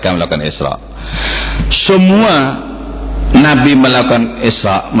 saro, mereka melakukan Isra. Semua Nabi melakukan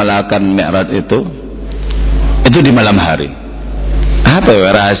Isra, melakukan Mi'raj itu di malam hari. Apa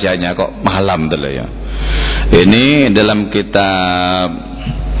ya rahasianya kok malam dulu ya? Ini dalam kitab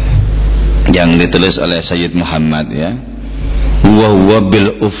yang ditulis oleh Sayyid Muhammad ya, wa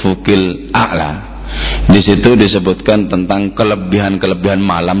bil ufuqil a'la. Di situ disebutkan tentang kelebihan-kelebihan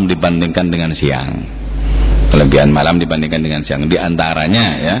malam dibandingkan dengan siang. Kelebihan malam dibandingkan dengan siang. Di antaranya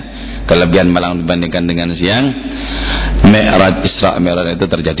ya, kelebihan malam dibandingkan dengan siang, Mi'raj, Isra Mi'raj itu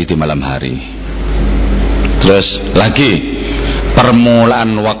terjadi di malam hari. Terus lagi,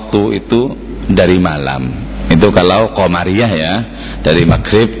 permulaan waktu itu dari malam. Itu kalau Qamariyah ya, dari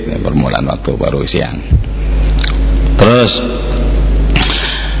maghrib ya, permulaan waktu baru siang. Terus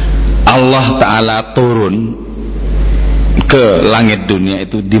Allah Ta'ala turun ke langit dunia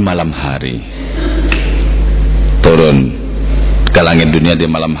itu di malam hari. Turun ke langit dunia di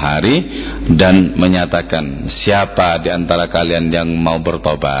malam hari dan menyatakan, siapa di antara kalian yang mau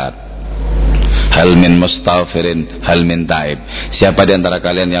bertobat? Hal min mustaghfirin, hal min taib. Siapa di antara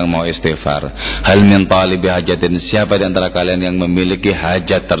kalian yang mau istighfar? Hal min talibi hajatin. Siapa di antara kalian yang memiliki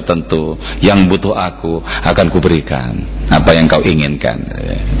hajat tertentu yang butuh aku, akan kuberikan apa yang kau inginkan.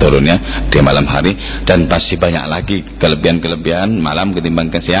 Turunnya di malam hari, dan pasti banyak lagi kelebihan-kelebihan malam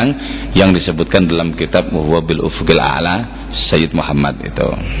ketimbang ke siang yang disebutkan dalam kitab Wa bil ufuqil a'la Sayyid Muhammad itu.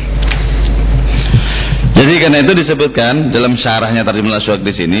 Jadi karena itu disebutkan dalam syarahnya Tarjuman al-Asywaq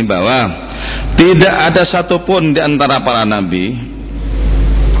di sini bahwa tidak ada satupun di antara para nabi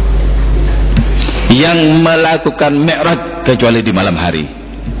yang melakukan Mi'raj kecuali di malam hari.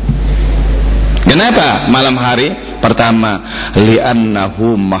 Kenapa malam hari? Pertama,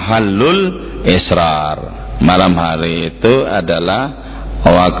 li'annahu mahallul israr. Malam hari itu adalah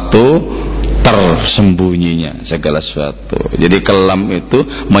waktu tersembunyinya segala sesuatu. Jadi kelam itu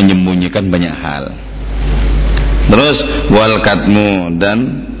menyembunyikan banyak hal. Terus wal katmu, dan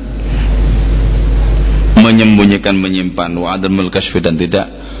menyembunyikan, menyimpan, wa adamul kasfi, dan tidak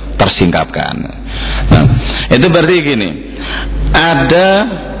tersingkapkan. Nah, itu berarti gini, ada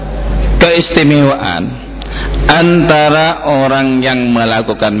keistimewaan antara orang yang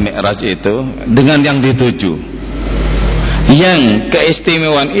melakukan Mi'raj itu dengan yang dituju. Yang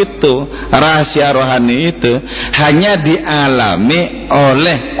keistimewaan itu, rahasia rohani itu hanya dialami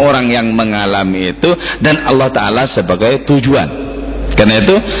oleh orang yang mengalami itu, dan Allah Ta'ala sebagai tujuan. Karena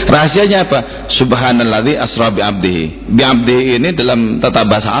itu rahasianya apa? Subhanalladzi asra bi'abdihi. Bi'abdihi ini dalam tata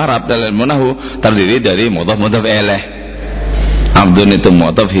bahasa Arab, dalam munahu, terdiri dari mudhaf ilaih. Abdun itu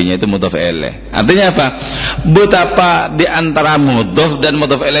mudhaf, hinya itu mudhaf ilaih. Artinya apa? Betapa di antara mudhaf dan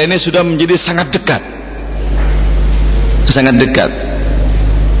mudhaf ilaih ini sudah menjadi sangat dekat. Sangat dekat,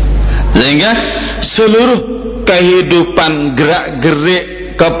 sehingga seluruh kehidupan,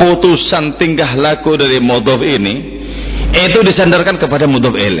 gerak-gerik, keputusan, tingkah laku dari mudhaf ini itu disandarkan kepada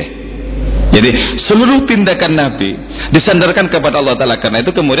mudhaf ilaih. Jadi seluruh tindakan Nabi disandarkan kepada Allah Ta'ala. Karena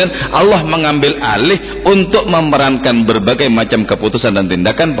itu kemudian Allah mengambil alih untuk memerankan berbagai macam keputusan dan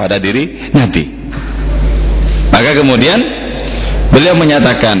tindakan pada diri Nabi. Maka kemudian beliau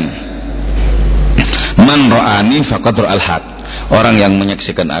menyatakan, man ra'ani faqad ra'al haq. Orang yang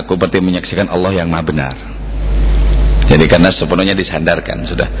menyaksikan aku berarti menyaksikan Allah yang Maha benar. Jadi karena sepenuhnya disandarkan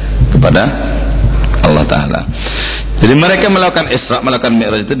sudah kepada Allah Ta'ala. Jadi mereka melakukan Isra, melakukan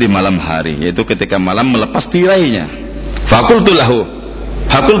Mi'raj itu di malam hari, yaitu ketika malam melepas tirainya. Faqultu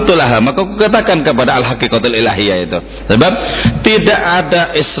laha, maka aku katakan kepada al-haqiqatul ilahiyah itu. Sebab tidak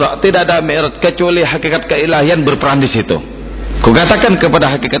ada Isra, tidak ada Mi'raj kecuali hakikat keilahian berperan di situ. Kukatakan kepada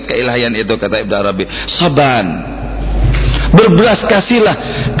hakikat keilahian itu, kata Ibnu Arabi, saban, berbelas kasihlah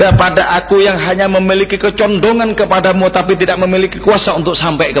kepada aku yang hanya memiliki kecondongan kepadamu tapi tidak memiliki kuasa untuk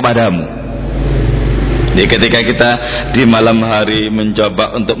sampai kepadamu. Jadi ketika kita di malam hari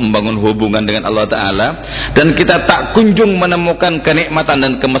mencoba untuk membangun hubungan dengan Allah Ta'ala, dan kita tak kunjung menemukan kenikmatan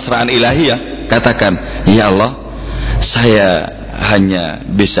dan kemesraan ilahiyah, katakan, ya Allah, saya hanya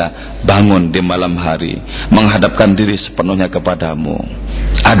bisa bangun di malam hari, menghadapkan diri sepenuhnya kepadamu.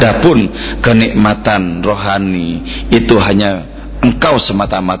 Adapun kenikmatan rohani itu hanya Engkau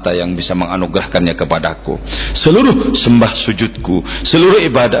semata-mata yang bisa menganugerahkannya kepadaku. Seluruh sembah sujudku, seluruh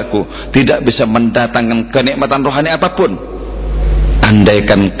ibadahku tidak bisa mendatangkan kenikmatan rohani apapun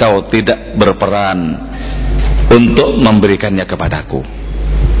andaikan kau tidak berperan untuk memberikannya kepadaku.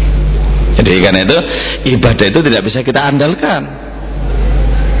 Jadi karena itu ibadah itu tidak bisa kita andalkan,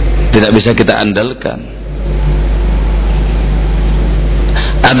 tidak bisa kita andalkan.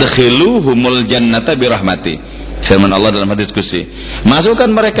 Adkhiluhumul jannata birahmati, firman Allah dalam hadis qudsi, masukkan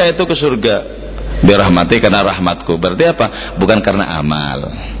mereka itu ke surga birahmati, karena rahmatku. Berarti apa? Bukan karena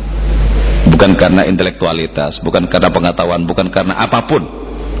amal, bukan karena intelektualitas, bukan karena pengetahuan, bukan karena apapun.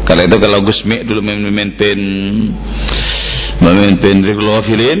 Karena itu kalau Gusmi dulu memimpin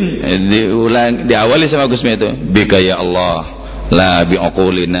Rikulwafilin, diawali sama Gusmi itu, bika ya Allah, la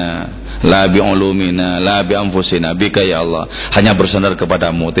bi'uqulina, la bi'ulumina, la bi'anfusina, bika ya Allah, hanya bersandar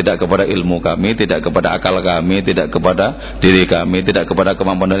kepadamu, tidak kepada ilmu kami, tidak kepada akal kami, tidak kepada diri kami, tidak kepada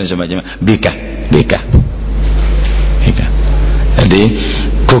kemampuan dan semacamnya. Bika. Jadi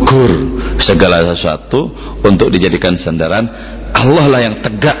gugur segala sesuatu untuk dijadikan sandaran. Allah lah yang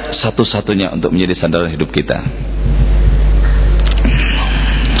tegak satu-satunya untuk menjadi sandaran hidup kita.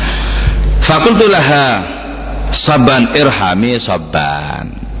 Fakultulaha saban irhami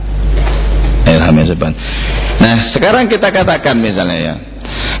saban. Nah, sekarang kita katakan misalnya ya,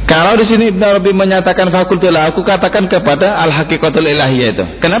 kalau di sini Ibnu Arabi menyatakan fakultulah, aku katakan kepada al-haqiqatul ilahiyah itu.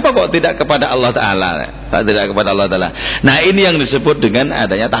 Kenapa kok tidak kepada Allah Ta'ala? Tidak kepada Allah Ta'ala. Nah, ini yang disebut dengan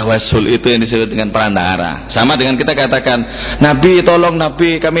adanya tawassul, itu yang disebut dengan perantara. Sama dengan kita katakan, Nabi tolong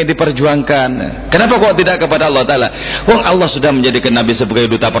Nabi, kami diperjuangkan. Kenapa kok tidak kepada Allah Ta'ala? Wong Allah sudah menjadikan Nabi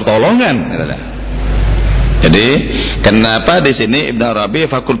sebagai duta pertolongan. Jadi kenapa di sini Ibnu Arabi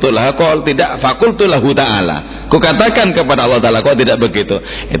fakultulah, kok tidak fakultulahu ta'ala, ku katakan kepada Allah Ta'ala, kok tidak begitu?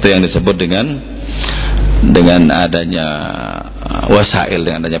 Itu yang disebut dengan adanya wasail,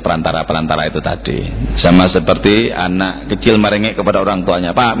 dengan adanya perantara itu tadi. Sama seperti anak kecil merengek kepada orang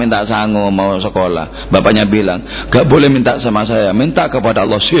tuanya, Pak minta sangu mau sekolah, bapaknya bilang gak boleh minta sama saya, minta kepada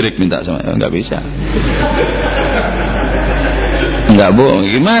Allah, syirik minta sama saya. Gak bisa, enggak bohong.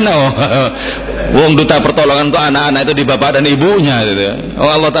 Gimana? Wong duta pertolongan untuk anak-anak itu di bapak dan ibunya gitu. Oh,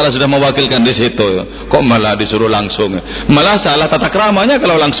 Allah Ta'ala sudah mewakilkan di situ. Kok malah disuruh langsung? Malah salah tata keramanya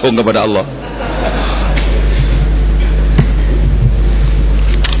kalau langsung kepada Allah.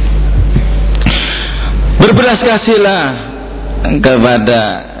 Berbelas kasihlah kepada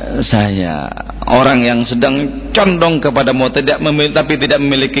saya, orang yang sedang condong kepadamu, tapi tidak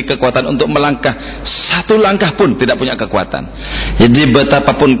memiliki kekuatan untuk melangkah satu langkah pun, tidak punya kekuatan. Jadi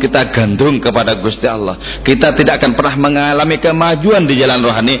betapapun kita gandrung kepada Gusti Allah, kita tidak akan pernah mengalami kemajuan di jalan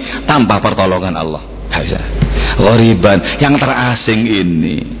rohani tanpa pertolongan Allah. Ghoriban, yang terasing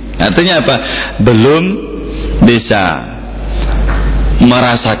ini artinya apa? Belum bisa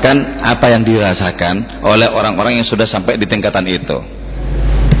merasakan apa yang dirasakan oleh orang-orang yang sudah sampai di tingkatan itu.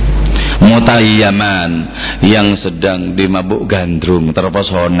 Mutayyaman, yang sedang dimabuk gandrung,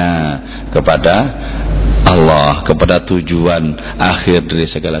 terpesona kepada Allah, kepada tujuan akhir dari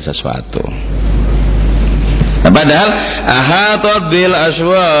segala sesuatu. Nah, padahal ahatat bil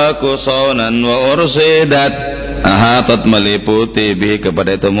asywaq saunan wa ursidat, ahatat meliputi bi,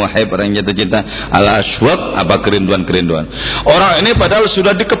 kepada itu muhib, orang jatuh cinta, al-asywaq, apa kerinduan-kerinduan. Orang ini padahal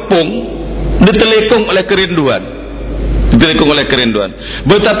sudah dikepung, ditelikung oleh kerinduan.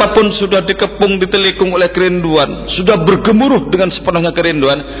 Betapapun sudah dikepung, ditelikung oleh kerinduan, sudah bergemuruh dengan sepenuhnya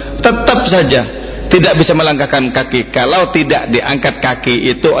kerinduan, tetap saja tidak bisa melangkahkan kaki kalau tidak diangkat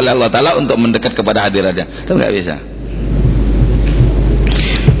kaki itu oleh Allah Ta'ala untuk mendekat kepada hadiratnya. Itu nggak bisa.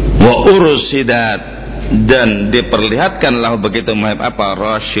 Wa ursidat, dan diperlihatkanlah begitu muhib apa?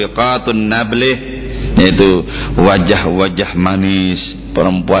 Rasyiqatun nablih, yaitu wajah-wajah manis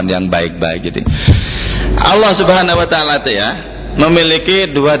perempuan yang baik-baik gitu. Allah Subhanahu wa Ta'ala itu ya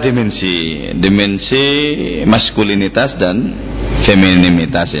memiliki dua dimensi maskulinitas dan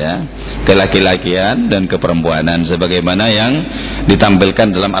femininitas ya, kelaki-lakian dan keperempuanan, sebagaimana yang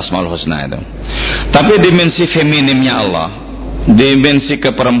ditampilkan dalam Asmaul Husna itu. Tapi dimensi feminimnya Allah, dimensi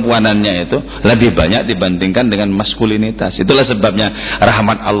keperempuanannya itu lebih banyak dibandingkan dengan maskulinitas. Itulah sebabnya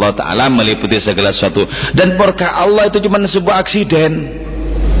rahmat Allah Ta'ala meliputi segala sesuatu, dan berkah Allah itu cuma sebuah aksiden.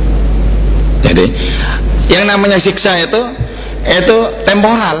 Jadi yang namanya siksa itu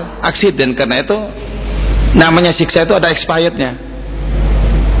temporal, aksiden. Karena itu namanya siksa itu ada expirednya.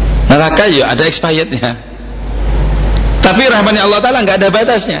 Neraka ya ada expirednya. Tapi rahmatnya Allah Ta'ala nggak ada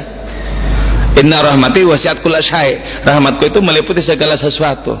batasnya. Inna rahmati wasi'at kulla syai', rahmatku itu meliputi segala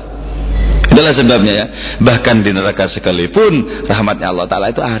sesuatu. Itulah sebabnya ya, bahkan di neraka sekalipun rahmatnya Allah Ta'ala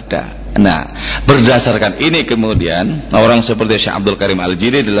itu ada. Nah, berdasarkan ini kemudian orang seperti Syekh Abdul Karim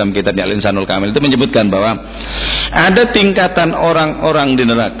Al-Jili dalam kitabnya Al-Insanul Kamil itu menyebutkan bahwa ada tingkatan orang-orang di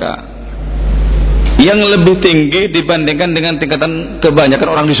neraka yang lebih tinggi dibandingkan dengan tingkatan kebanyakan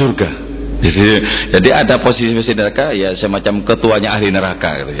orang di surga. Jadi ada posisi neraka ya semacam ketuanya ahli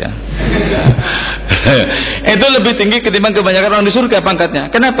neraka gitu ya. Itu lebih tinggi ketimbang kebanyakan orang di surga pangkatnya.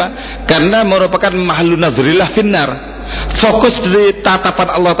 Kenapa? Karena merupakan mahlun nazrillah finnar. Fokus dari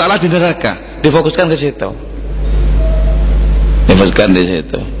tatapan Allah Ta'ala di neraka, difokuskan ke situ. Difokuskan di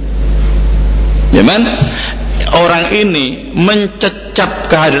situ. Yaman, orang ini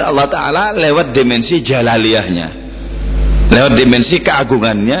mencecap kehadiran Allah Ta'ala lewat dimensi jalaliyahnya, lewat dimensi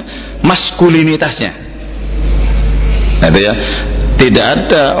keagungannya, maskulinitasnya. Nah, itu ya. Tidak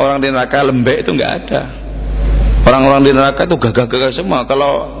ada orang di neraka lembek, itu nggak ada. Orang-orang di neraka itu gagah-gagah semua.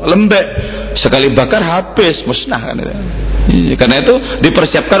 Kalau lembek sekali bakar habis, musnah kan itu. Karena itu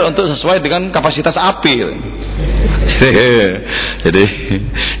dipersiapkan untuk sesuai dengan kapasitas api.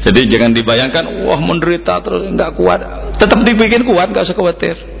 Jadi jangan dibayangkan wah menderita terus nggak kuat. Tetap dibikin kuat, nggak usah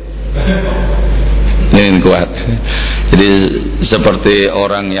khawatir. Ini kuat. Jadi seperti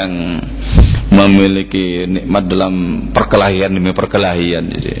orang yang memiliki nikmat dalam perkelahian demi perkelahian.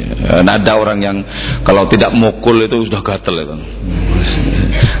 Jadi, ada orang yang kalau tidak mukul itu sudah gatel itu.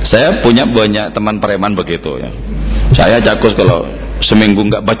 Saya punya banyak teman preman begitu ya. Saya cakus kalau seminggu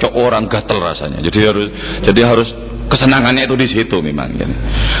nggak bacok orang gatel rasanya. Jadi harus kesenangannya itu di situ memang.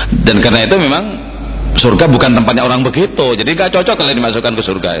 Dan karena itu memang surga bukan tempatnya orang begitu. Jadi nggak cocok kalau dimasukkan ke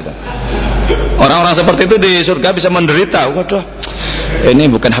surga itu. Orang-orang seperti itu di surga bisa menderita. Waduh, ini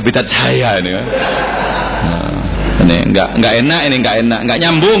bukan habitat saya ini. Ini nggak enak, ini nggak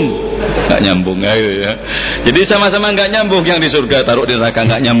nyambung ya. Jadi sama-sama nggak nyambung. Yang di surga taruh di neraka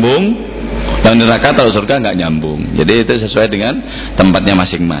nggak nyambung, yang di neraka taruh surga nggak nyambung. Jadi itu sesuai dengan tempatnya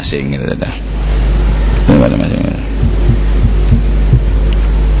masing-masing. Gitu, tempatnya masing-masing.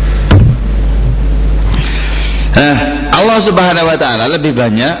 Nah, Allah Subhanahu wa Ta'ala lebih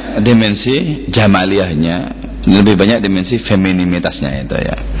banyak dimensi jamaliyahnya, lebih banyak dimensi femininitasnya itu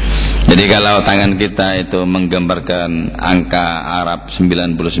ya. Jadi kalau tangan kita itu menggambarkan angka Arab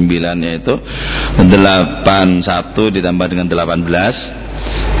 99, yaitu 81 ditambah dengan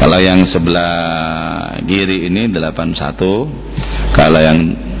 18. Kalau yang sebelah kiri ini 81, kalau yang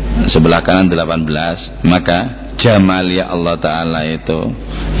sebelah kanan 18, maka jamaliyah Allah Ta'ala itu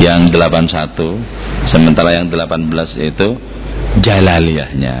yang 81, sementara yang 18 itu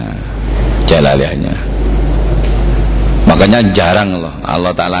jalaliyahnya. Makanya jarang loh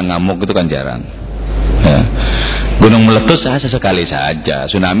Allah Ta'ala ngamuk, itu kan jarang ya. Gunung meletus sesekali saja,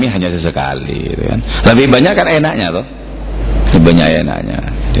 tsunami hanya sesekali gitu kan. Lebih banyak kan enaknya loh, lebih banyak enaknya.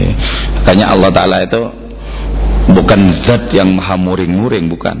 Jadi, makanya Allah Ta'ala itu bukan zat yang maha muring-muring,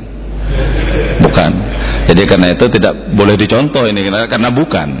 bukan. Jadi karena itu tidak boleh dicontoh ini, karena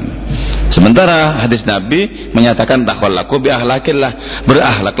bukan. Sementara hadis Nabi menyatakan takhallaku bi ahlakillah,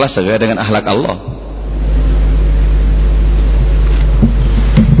 berakhlaklah sesuai dengan akhlak Allah.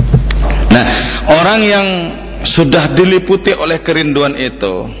 Nah, orang yang sudah diliputi oleh kerinduan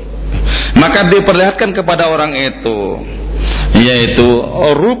itu, maka diperlihatkan kepada orang itu, yaitu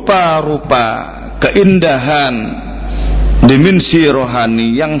rupa-rupa keindahan dimensi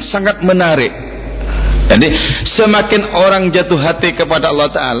rohani yang sangat menarik. Jadi semakin orang jatuh hati kepada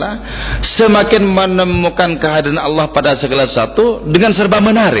Allah Ta'ala, semakin menemukan kehadiran Allah pada segala sesuatu dengan serba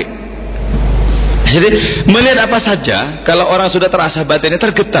menarik. Jadi melihat apa saja, kalau orang sudah terasa batinnya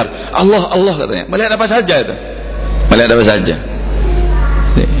tergetar, Allah katanya, melihat apa saja itu, melihat apa saja.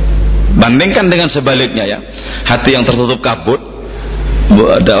 Bandingkan dengan sebaliknya ya, hati yang tertutup kabut,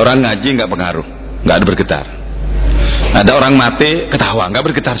 ada orang ngaji nggak pengaruh, nggak ada bergetar. Ada orang mati ketawa, nggak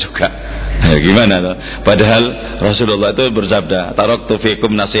bergetar juga. Nah, gimana tuh? Padahal Rasulullah itu bersabda, taraktu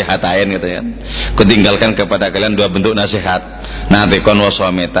fikum nasihatain gitu ya. Kutinggalkan kepada kalian dua bentuk nasihat. Natikon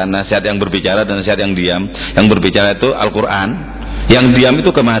waswametan, nasihat yang berbicara dan nasihat yang diam. Yang berbicara itu Al-Quran, yang diam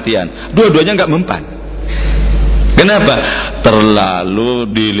itu kematian. Dua-duanya nggak mempan. Kenapa?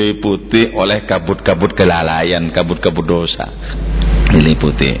 Terlalu diliputi oleh kabut-kabut kelalaian, kabut-kabut dosa.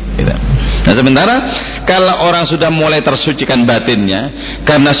 Diliputi gitu. Nah, sementara kalau orang sudah mulai tersucikan batinnya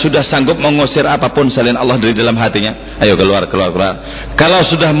karena sudah sanggup mengusir apapun selain Allah dari dalam hatinya, ayo keluar. Kalau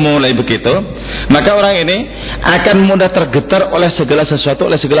sudah mulai begitu, maka orang ini akan mudah tergetar oleh segala sesuatu,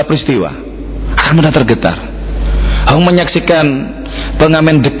 oleh segala peristiwa. Akan mudah tergetar. Aku menyaksikan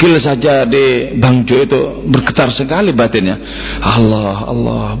pengamen dekil saja di Bangjo itu bergetar sekali batinnya.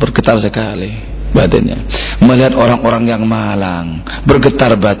 Allah bergetar sekali batinnya. Melihat orang-orang yang malang,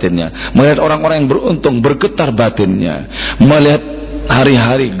 bergetar batinnya. Melihat orang-orang yang beruntung, bergetar batinnya. Melihat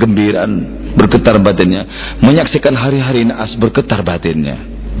hari-hari gembiraan, bergetar batinnya. Menyaksikan hari-hari naas, bergetar batinnya.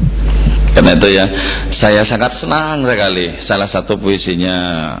 Karena itu ya, saya sangat senang sekali salah satu puisinya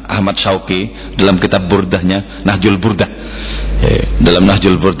Ahmad Syauqi dalam kitab Burdahnya, Nahjul Burdah. Dalam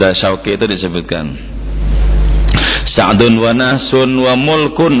Nahjul Burdah Syauqi itu disebutkan, Sa'dun wa nasun wa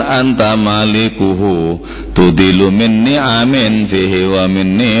mulkun anta malikuhu tudilu min ni'amin fihi wa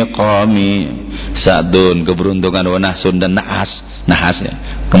min niqami. Sa'dun, keberuntungan, wa nasun, dan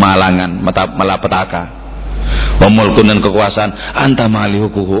nahasnya kemalangan, malapetaka. Wa mulkun, dan kekuasaan, anta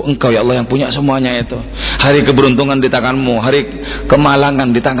malikuhu, engkau ya Allah yang punya semuanya itu. Hari keberuntungan di tanganmu, hari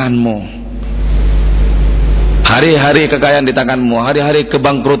kemalangan di tanganmu, hari-hari kekayaan di tanganmu, hari-hari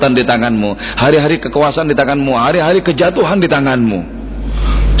kebangkrutan di tanganmu, hari-hari kekuasaan di tanganmu, hari-hari kejatuhan di tanganmu.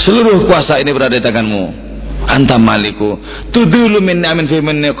 Seluruh kuasa ini berada di tanganmu. Anta maliku tudulu min ni'amin fi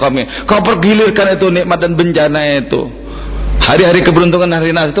min niqami. Kau pergilirkan itu nikmat dan bencana itu. Hari-hari keberuntungan,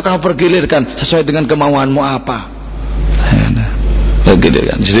 hari nas itu kau pergilirkan sesuai dengan kemauanmu apa.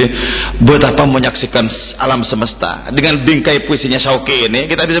 Pergilirkan. Jadi buat apa menyaksikan alam semesta dengan bingkai puisinya Syauqi ini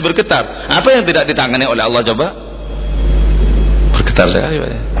kita bisa bergetar. Apa yang tidak ditangani oleh Allah coba? Bergetar sekali.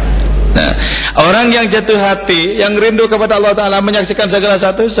 Nah, orang yang jatuh hati, yang rindu kepada Allah Ta'ala, menyaksikan segala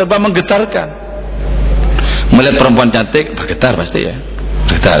satu serba menggetarkan. Melihat perempuan cantik bergetar pasti ya.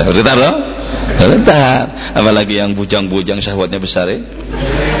 Bergetar loh. Bergetar. Apalagi yang bujang-bujang syahwatnya besar ya.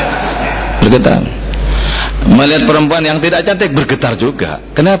 Bergetar. Melihat perempuan yang tidak cantik bergetar juga.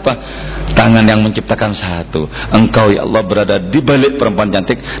 Kenapa? Tangan yang menciptakan satu. Engkau ya Allah berada di balik perempuan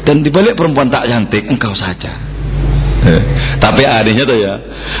cantik, dan di balik perempuan tak cantik engkau saja. Tapi adanya tuh ya,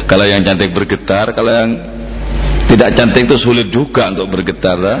 kalau yang cantik bergetar, kalau yang tidak cantik itu sulit juga untuk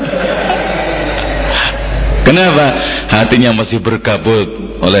bergetar. Kenapa? Hatinya masih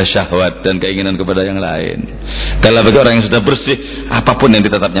berkabut oleh syahwat dan keinginan kepada yang lain. Kalau bagi orang yang sudah bersih, apapun yang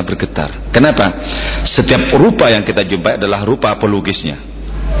ditatapnya bergetar. Kenapa? Setiap rupa yang kita jumpai adalah rupa pelukisnya.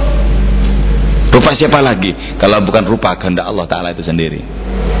 Rupa siapa lagi kalau bukan rupa kehendak Allah Ta'ala itu sendiri.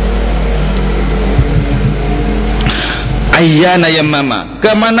 Ayyana yammama,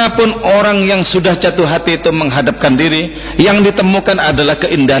 kemanapun orang yang sudah jatuh hati itu menghadapkan diri, yang ditemukan adalah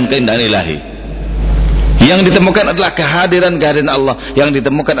keindahan-keindahan ilahi. Yang ditemukan adalah kehadiran-kehadiran Allah. Yang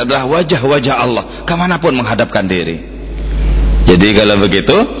ditemukan adalah wajah-wajah Allah. Kemanapun menghadapkan diri. Jadi kalau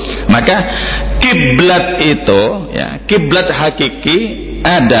begitu, maka kiblat itu, ya, kiblat hakiki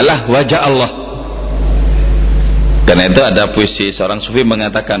adalah wajah Allah. Karena itu ada puisi seorang sufi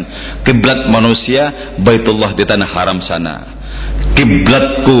mengatakan, kiblat manusia Baitullah di tanah haram sana.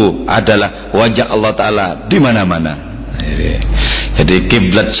 Kiblatku adalah wajah Allah Ta'ala di mana-mana. Jadi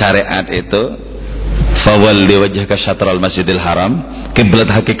kiblat syariat itu, fawalli wajhaka syatral masjidil haram, kiblat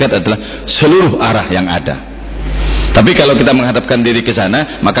hakikat adalah seluruh arah yang ada. Tapi kalau kita menghadapkan diri ke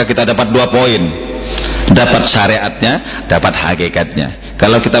sana, maka kita dapat 2 poin. Dapat syariatnya, dapat hakikatnya.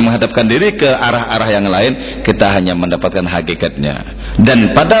 Kalau kita menghadapkan diri ke arah-arah yang lain, kita hanya mendapatkan hakikatnya.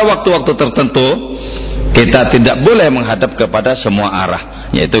 Dan pada waktu-waktu tertentu, kita tidak boleh menghadap kepada semua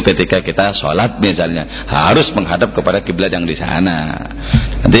arah. Yaitu ketika kita sholat misalnya, harus menghadap kepada kiblat yang di sana.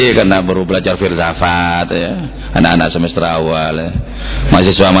 Nanti karena baru belajar filsafat ya, anak-anak semester awal ya,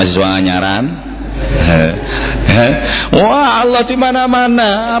 mahasiswa-mahasiswa nyaran, wah Allah di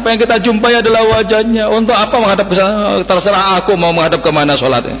mana-mana, apa yang kita jumpai adalah wajahnya. Untuk apa menghadap ke sana? Terserah aku mau menghadap ke mana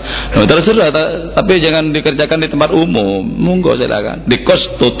sholatnya. Terserah, tapi jangan dikerjakan di tempat umum. Monggo silakan. Di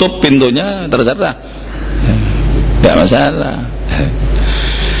kos tutup pintunya, terserah. Tidak masalah.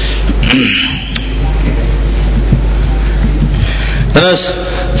 Terus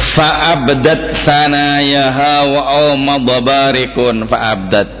fa'abdat sanayaha wa aumadbarikun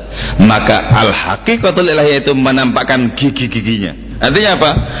fa'abdat, maka al-haqiqatul ilahiyah itu menampakkan gigi-giginya. Artinya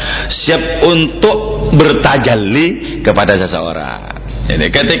apa? Siap untuk bertajalli kepada seseorang. Jadi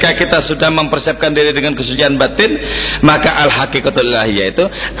ketika kita sudah mempersiapkan diri dengan kesucian batin, maka al-haqiqatul ilahiyah itu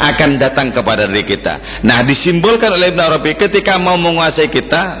akan datang kepada diri kita. Nah, disimbolkan oleh Ibn Arabi ketika mau menguasai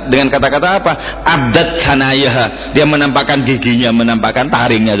kita dengan kata-kata apa? Abdat sanayaha, dia menampakkan giginya, menampakkan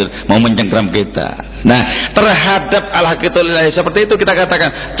taringnya, mau mencengkram kita. Nah, terhadap al-haqiqatul ilahiyah seperti itu kita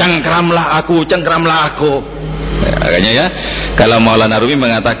katakan, cengkramlah aku, cengkramlah aku. Ya, makanya ya, kalau Maulana Rumi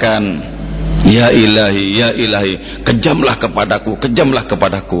mengatakan, ya ilahi, kejamlah kepadaku, kejamlah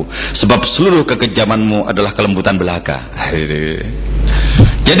kepadaku, sebab seluruh kekejamanmu adalah kelembutan belaka.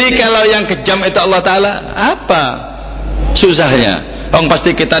 Jadi kalau yang kejam itu Allah Ta'ala, apa susahnya?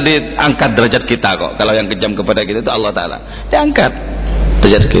 Pasti kita diangkat derajat kita kok. Kalau yang kejam kepada kita itu Allah Ta'ala, diangkat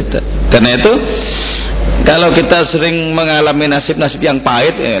derajat kita. Karena itu kalau kita sering mengalami nasib-nasib yang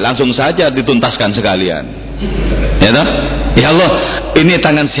pahit, langsung saja dituntaskan sekalian. Ya toh? Ya Allah, ini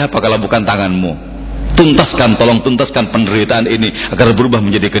tangan siapa kalau bukan tanganmu? tolong tuntaskan penderitaan ini agar berubah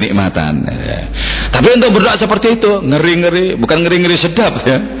menjadi kenikmatan. Tapi untuk berdoa seperti itu ngeri-ngeri, bukan ngeri-ngeri sedap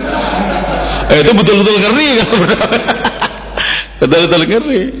ya. Itu betul-betul ngeri kan berdoa. Betul-betul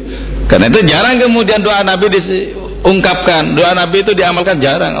ngeri. Karena itu jarang kemudian doa Nabi diungkapkan, doa Nabi itu diamalkan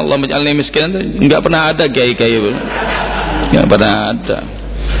jarang. Allah menjalani miskin, enggak pernah ada kiai-kiai, enggak pernah ada.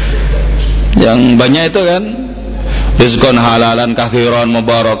 Yang banyak itu kan rizqan halalan kathiran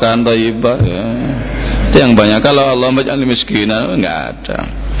mubarakan thayyibah ya. Itu yang banyak. Kalau Allah menjalani miskin enggak ada.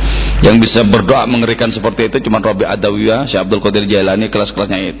 Yang bisa berdoa mengerikan seperti itu cuma Rabi Adawiyah, Syekh Abdul Qadir Jailani,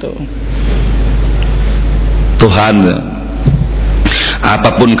 kelas-kelasnya itu. Tuhan,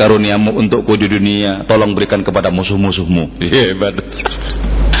 apapun karuniamu untukku di dunia, tolong berikan kepada musuh-musuhmu. Hebat.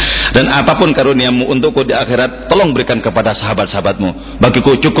 Dan apapun karuniamu untukku di akhirat, tolong berikan kepada sahabat-sahabatmu.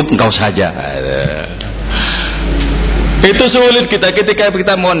 Bagiku cukup engkau saja. Itu sulit kita ketika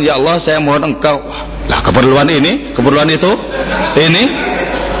kita mohon, ya Allah saya mohon engkau. Lah keperluan ini, keperluan itu, ini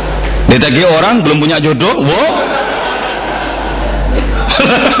ditagih orang belum punya jodoh. Wow.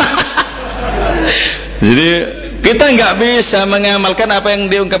 Jadi kita nggak bisa mengamalkan apa yang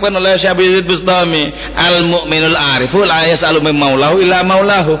diungkapkan oleh Syekh Bustami, al-mu'minul arifu la yas'alu min maulahu illa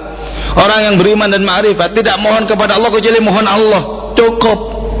maulahu. Orang yang beriman dan ma'rifat tidak mohon kepada Allah kecuali mohon Allah. Cukup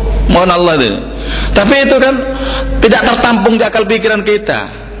mohon Allah itu. Tapi itu kan tidak tertampung di akal pikiran kita.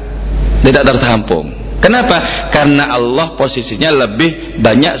 Tidak tertampung. Kenapa? Karena Allah posisinya lebih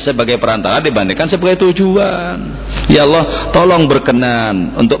banyak sebagai perantara dibandingkan sebagai tujuan. Ya Allah, tolong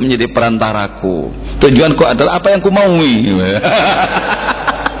berkenan untuk menjadi perantaraku. Tujuanku adalah apa yang ku maui.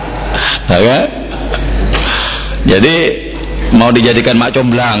 Okay? Jadi mau dijadikan mak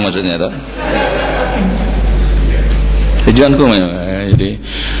comblang maksudnya itu. Tujuanku jadi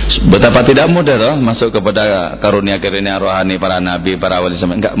betapa tidak mudah loh masuk kepada karunia-karunia rohani para nabi, para wali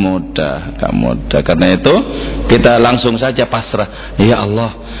sama, enggak mudah, enggak mudah. Karena itu kita langsung saja pasrah. Ya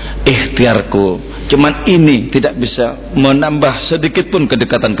Allah, ikhtiarku cuman ini tidak bisa menambah sedikit pun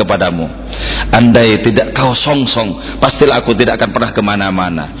kedekatan kepadamu. Andai tidak kau songsong, pastilah aku tidak akan pernah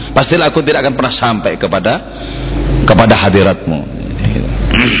kemana-mana. Pastilah aku tidak akan pernah sampai kepada hadiratmu.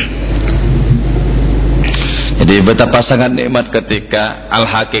 Jadi betapa sangat nikmat ketika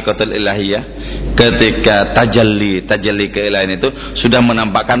al-haqiqatul ilahiyah, ketika tajalli keilahian itu sudah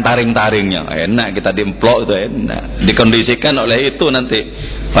menampakkan taring-taringnya. Enak kita dimplok itu enak. Dikondisikan oleh itu nanti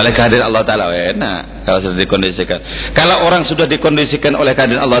oleh kehadiran Allah Ta'ala enak kalau sudah dikondisikan. Kalau orang sudah dikondisikan oleh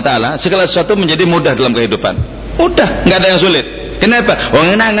kehadiran Allah Ta'ala, segala sesuatu menjadi mudah dalam kehidupan. Mudah, nggak ada yang sulit. Kenapa? Wong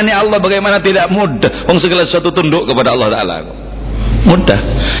nangani Allah bagaimana tidak mudah? Wong segala sesuatu tunduk kepada Allah Ta'ala. Mudah.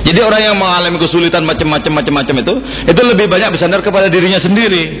 Jadi orang yang mengalami kesulitan macam-macam itu lebih banyak bersandar kepada dirinya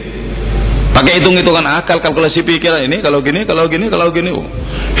sendiri. Pakai hitung-hitungan akal, kalkulasi pikiran, ini kalau gini.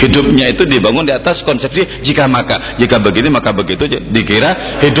 Hidupnya itu dibangun di atas konsepsi jika maka, jika begini maka begitu.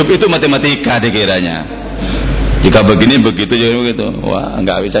 Dikira hidup itu matematika dikiranya. Jika begini begitu jadi begitu. Wah,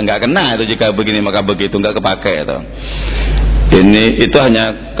 nggak kena itu jika begini maka begitu, nggak kepakai itu. Itu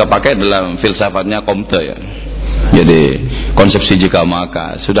hanya kepakai dalam filsafatnya Kompas ya. Jadi konsepsi jika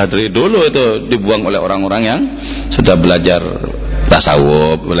maka sudah dari dulu itu dibuang oleh orang-orang yang sudah belajar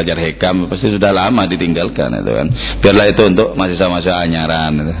tasawuf, belajar hikam, pasti sudah lama ditinggalkan itu kan. Biarlah itu untuk mahasiswa-mahasiswa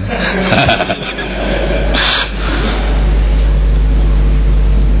anyaran itu.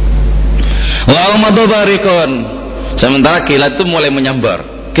 Wa umadubarikun. Sementara kilat itu mulai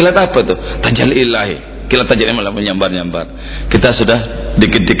menyambar. Kilat apa tuh? Tajal ilahi. Kilat tajal malah menyambar-nyambar. Kita sudah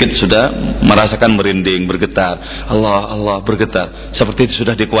dikit-dikit sudah merasakan merinding, bergetar. Allah bergetar. Seperti itu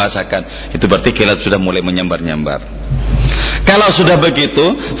sudah dikuasakan. Itu berarti kilat sudah mulai menyambar-nyambar. Kalau sudah begitu,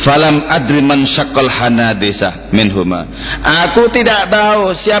 falam adri man syaqqal hanadisa minhuma. Aku tidak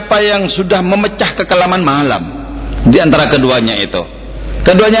tahu siapa yang sudah memecah kekelaman malam di antara keduanya itu.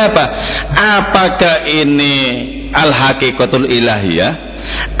 Keduanya apa? Apakah ini al-haqiqatul ilahiyah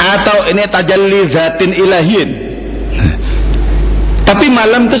atau ini tajalli zatin ilahiyin? Tapi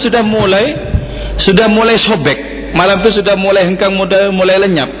malam itu sudah mulai sobek. Malam itu sudah mulai hengkang, mulai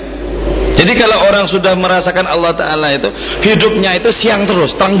lenyap. Jadi kalau orang sudah merasakan Allah Ta'ala itu, hidupnya itu siang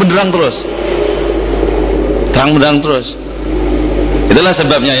terus, terang benderang terus. Terang benderang terus. Itulah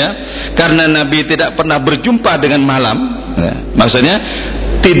sebabnya ya. Karena Nabi tidak pernah berjumpa dengan malam ya, maksudnya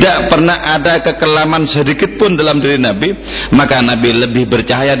tidak pernah ada kekelaman sedikit pun dalam diri Nabi, maka Nabi lebih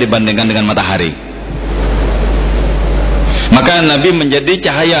bercahaya dibandingkan dengan matahari. Maka Nabi menjadi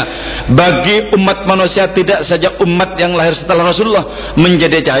cahaya bagi umat manusia, tidak saja umat yang lahir setelah Rasulullah,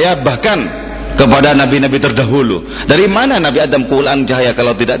 menjadi cahaya bahkan kepada nabi-nabi terdahulu. Dari mana Nabi Adam kulaan cahaya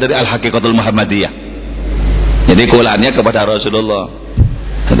kalau tidak dari al-haqiqatul Muhammadiyah? Jadi kulaannya kepada Rasulullah.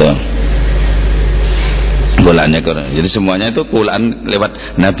 Betul. Kulannya Quran. Jadi semuanya itu Quran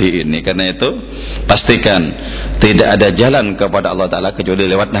lewat Nabi ini. Karena itu pastikan tidak ada jalan kepada Allah Ta'ala kecuali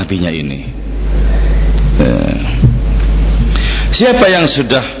lewat Nabinya ini. Siapa yang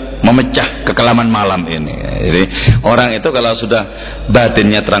sudah memecah kekelaman malam ini? Jadi orang itu kalau sudah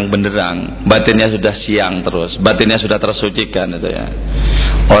batinnya terang benderang, batinnya sudah siang terus, batinnya sudah tersucikan itu ya.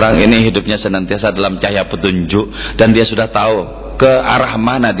 Orang ini hidupnya senantiasa dalam cahaya petunjuk dan dia sudah tahu ke arah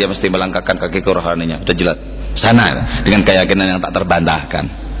mana dia mesti melangkahkan kaki kerohaninya. Sudah jelas sana dengan keyakinan yang tak terbantahkan.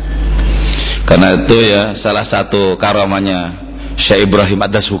 Karena itu ya salah satu karamahnya Syekh Ibrahim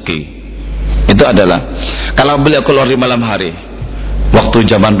Ad-Dasuki itu adalah kalau beliau keluar di malam hari, waktu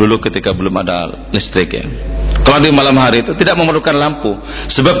zaman dulu ketika belum ada listrik ya, kalau di malam hari itu tidak memerlukan lampu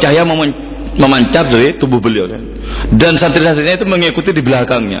sebab cahaya memancar dari tubuh beliau kan, dan santri-santrinya itu mengikuti di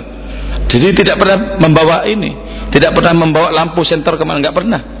belakangnya. Jadi tidak pernah membawa ini, tidak pernah membawa lampu senter kemana, nggak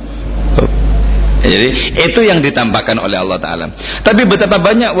pernah. Jadi itu yang ditampakkan oleh Allah Ta'ala. Tapi betapa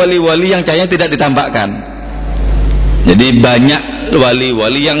banyak wali-wali yang cahaya tidak ditampakkan. Jadi banyak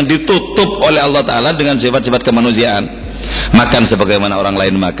wali-wali yang ditutup oleh Allah Ta'ala dengan sifat-sifat kemanusiaan. Makan sebagaimana orang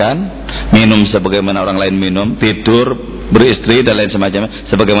lain makan, minum sebagaimana orang lain minum, tidur, beristri dan lain semacamnya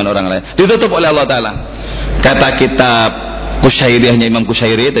sebagaimana orang lain. Ditutup oleh Allah Ta'ala. Kata kitab Kuswaidiyahnya Imam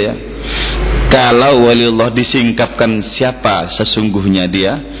Kuswaidi itu ya, kalau waliullah disingkapkan siapa sesungguhnya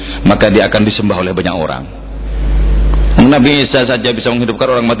dia, maka dia akan disembah oleh banyak orang. Nabi Isa saja bisa menghidupkan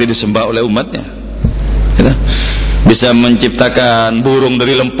orang mati disembah oleh umatnya. Bisa menciptakan burung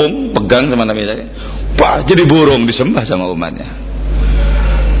dari lempung, pegang sama Nabi Isa, jadi burung disembah sama umatnya.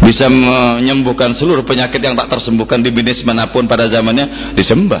 Bisa menyembuhkan seluruh penyakit yang tak tersembuhkan di bisnis manapun pada zamannya,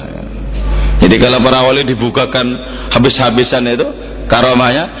 disembah. Jadi kalau para wali dibukakan habis-habisan itu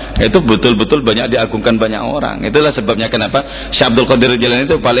karamahnya, itu betul-betul banyak diagungkan banyak orang. Itulah sebabnya kenapa Syekh Abdul Qadir Jilani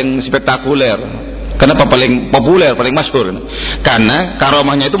itu paling spektakuler. Kenapa paling populer, paling masyhur? Karena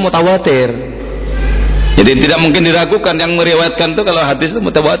karamahnya itu mutawatir. Jadi tidak mungkin diragukan. Yang meriwayatkan itu kalau hadis itu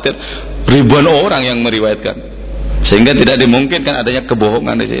mutawatir, ribuan orang yang meriwayatkan, sehingga tidak dimungkinkan adanya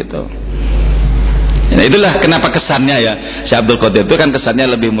kebohongan di situ. Nah, itulah kenapa kesannya ya Syekh Abdul Qadir itu kan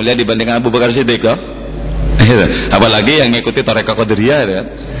kesannya lebih mulia dibandingkan Abu Bakar Siddiq loh. Apalagi yang ngikuti Tarekat Qadiriyah kan.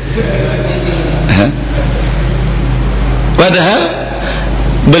 Padahal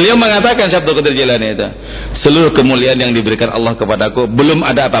beliau mengatakan Syekh Abdul Qadir Jilani itu, seluruh kemuliaan yang diberikan Allah kepadaku belum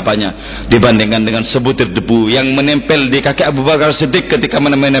ada apa-apanya dibandingkan dengan sebutir debu yang menempel di kaki Abu Bakar Siddiq ketika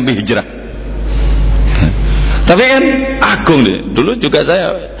menemani Nabi hijrah. Tapi kan agung deh. Dulu juga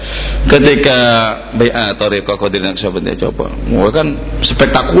saya ketika bai'ah Tarekat Qadiriyah Syafi'ie coba, kan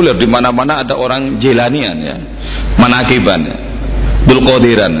spektakuler, di mana-mana ada orang Jilanian ya, manakiban ya, Dul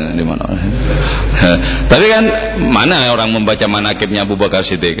Qadiran di mana. Tapi kan mana orang membaca manakibnya Abu Bakar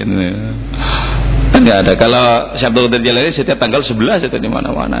Siddiq kan nggak ada. Kalau Syekh Abdul Qadir Jilani setiap tanggal 11 itu di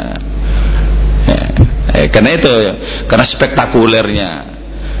mana-mana. Karena itu ya, karena spektakulernya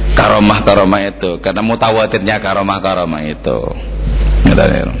karamah-karamah itu, karena mutawatirnya karamah-karamah itu,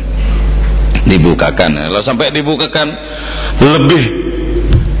 dibukakan. Kalau sampai dibukakan lebih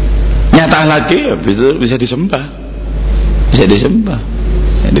nyata lagi, ya bisa disembah, ya,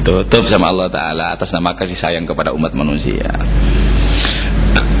 ditutup sama Allah Ta'ala atas nama kasih sayang kepada umat manusia.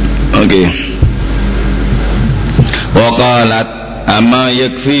 Oke. Waqalat amma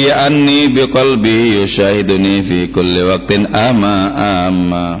yakfi anni biqalbi yushahiduni fi kulli waqtin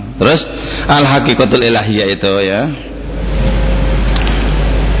amma. Terus al-haqiqatul ilahiyah itu ya,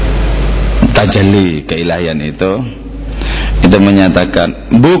 tajalli keilahian itu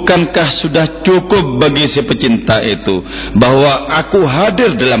menyatakan, bukankah sudah cukup bagi si pecinta itu bahwa aku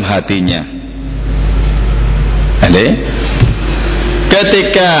hadir dalam hatinya.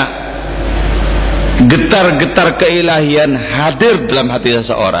 Ketika getar-getar keilahian hadir dalam hati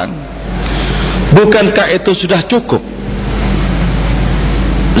seseorang, bukankah itu sudah cukup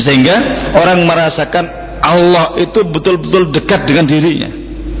sehingga orang merasakan Allah itu betul-betul dekat dengan dirinya.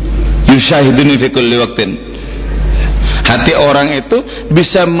 Yushahiduni fi kulli waqtin, hati orang itu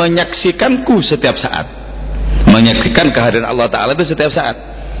bisa menyaksikanku setiap saat, menyaksikan kehadiran Allah Ta'ala itu setiap saat.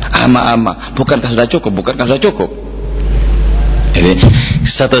 Bukankah sudah cukup? Jadi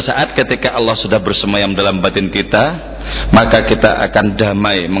satu saat ketika Allah sudah bersemayam dalam batin kita, maka kita akan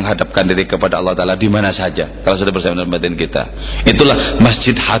damai menghadapkan diri kepada Allah Ta'ala di mana saja kalau sudah bersemayam dalam batin kita. Itulah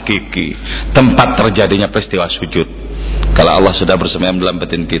masjid hakiki, tempat terjadinya peristiwa sujud kalau Allah sudah bersemayam dalam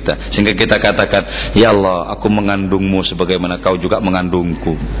batin kita, sehingga kita katakan, ya Allah, aku mengandungmu sebagaimana kau juga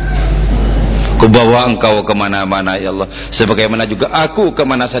mengandungku. Kubawa engkau kemana-mana ya Allah, sebagaimana juga aku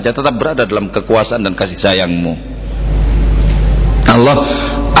kemana saja tetap berada dalam kekuasaan dan kasih sayangmu. Allah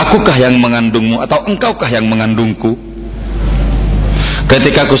akukah yang mengandungmu atau engkaukah yang mengandungku?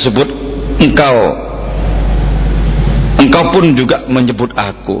 Ketika aku sebut engkau, engkau pun juga menyebut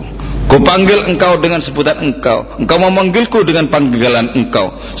aku. Kupanggil engkau dengan sebutan engkau, engkau memanggilku dengan panggilan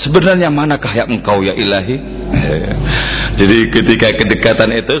engkau. Sebenarnya manakah yang engkau ya ilahi? Jadi ketika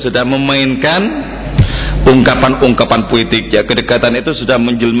kedekatan itu sudah memainkan ungkapan-ungkapan puitik, ya, kedekatan itu sudah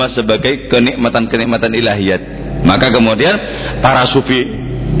menjelma sebagai kenikmatan-kenikmatan ilahiyat. Maka kemudian para sufi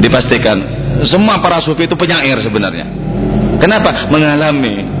dipastikan semua para sufi itu penyair sebenarnya. Kenapa?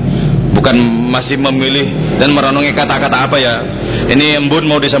 Mengalami, bukan masih memilih dan merenungi kata-kata apa ya. Ini embun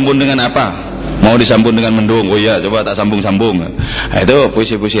mau disambung dengan apa? Mau disambung dengan mendung. Oh iya, coba tak sambung-sambung. Nah, itu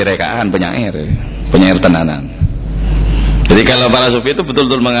puisi-puisi rekaan penyair tenanan. Jadi kalau para sufi itu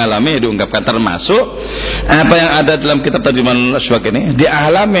betul-betul mengalami, diungkapkan, termasuk apa yang ada dalam kitab Tarjuman al-Asywaq ini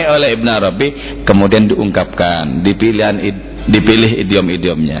dialami oleh Ibn Arabi, kemudian diungkapkan, dipilih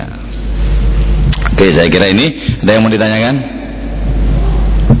idiom-idiomnya. Oke, saya kira ini ada yang mau ditanyakan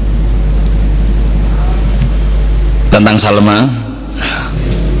tentang Salma,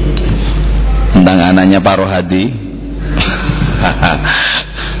 tentang anaknya Pak Rohadi,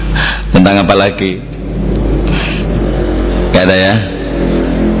 tentang apa lagi? Gak ada ya?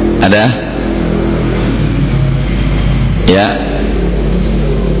 Ada? Ya.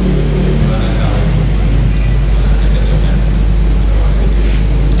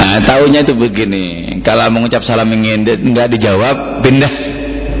 Nah, tahunya itu begini, kalau mengucap salam ingin nggak dijawab, pindah.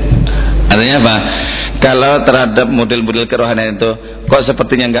 Artinya apa? Kalau terhadap model-model kerohanian itu kok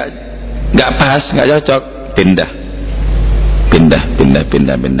sepertinya nggak pas, nggak cocok, pindah.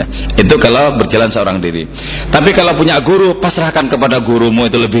 Itu kalau berjalan seorang diri. Tapi kalau punya guru, pasrahkan kepada gurumu,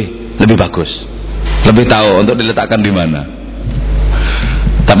 itu lebih bagus, lebih tahu untuk diletakkan di mana.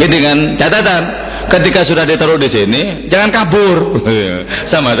 Tapi dengan catatan, ketika sudah ditaruh di sini, jangan kabur.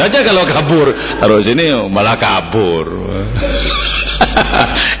 Sama saja kalau kabur, taruh sini malah kabur.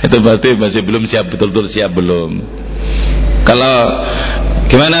 Itu berarti masih belum siap, betul-betul siap belum. Kalau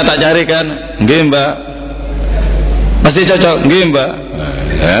gimana tak carikan? Nggih, Mbak. Pasti cocok, nggih, Mbak.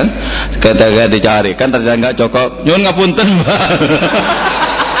 Kan? Ketika dicarikan ternyata enggak cocok, nyuwun ngapunten, Mbak.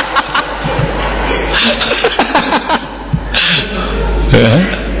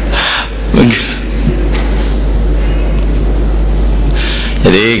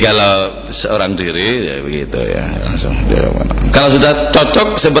 Jadi kalau seorang diri ya begitu ya, langsung. Kalau sudah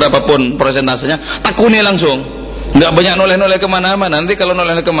cocok seberapapun persentasenya, takuni langsung. Nggak banyak noleh-noleh kemana-mana. Nanti kalau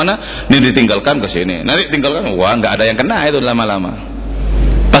noleh kemana, ini ditinggalkan ke sini, nanti tinggalkan, wah nggak ada yang kena itu lama-lama.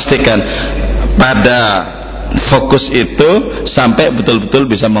 Pastikan pada fokus itu sampai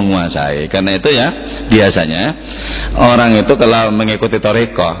betul-betul bisa menguasai. Karena itu ya biasanya orang itu kalau mengikuti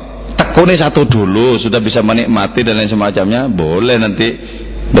thariqah, tekuni satu dulu, sudah bisa menikmati dan lain semacamnya, boleh nanti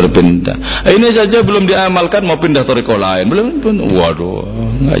berpindah. Ini saja belum diamalkan mau pindah thariqah lain, belum. Waduh,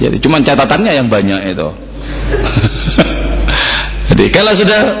 nggak jadi. Cuman catatannya yang banyak itu. Jadi kalau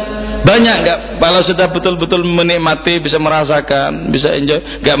sudah banyak, kalau sudah betul-betul menikmati, bisa merasakan, bisa enjoy,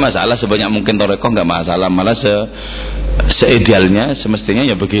 nggak masalah. Sebanyak mungkin thariqah nggak masalah, malah seidealnya semestinya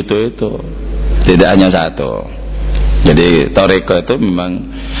ya begitu itu, tidak hanya satu. Jadi thariqah itu memang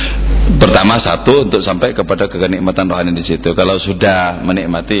pertama satu untuk sampai kepada kenikmatan rohani di situ. Kalau sudah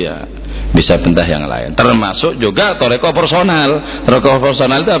menikmati ya bisa pindah yang lain. Termasuk juga thariqah personal. Thariqah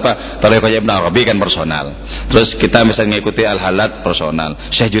personal itu apa? Thariqah Ibn Arabi kan personal. Terus kita misalnya mengikuti Al-Halat personal,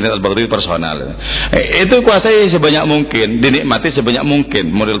 Syekh Junaid Al-Baghdadi personal. Itu kuasai sebanyak mungkin, dinikmati sebanyak mungkin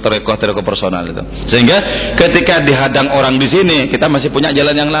model thariqah personal itu. Sehingga ketika dihadang orang di sini, kita masih punya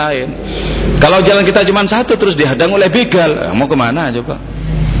jalan yang lain. Kalau jalan kita cuma satu terus dihadang oleh begal, mau kemana coba?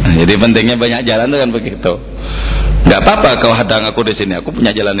 Jadi pentingnya banyak jalan itu kan begitu. Nggak apa-apa kau hadang aku di sini, aku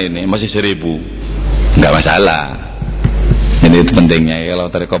punya jalan ini masih 1000, nggak masalah. Jadi itu pentingnya kalau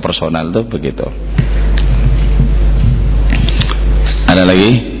thariqah personal itu begitu. Ada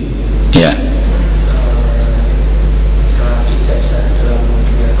lagi? Ya.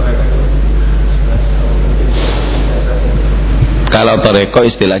 Kalau thariqah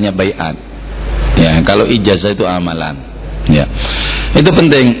istilahnya bai'at. Ya, kalau ijazah itu amalan. Ya. Itu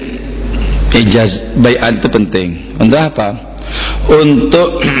penting. Ijazah bai'at itu penting. Untuk apa?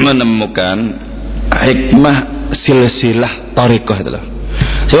 Untuk menemukan hikmah silsilah thariqah itu loh.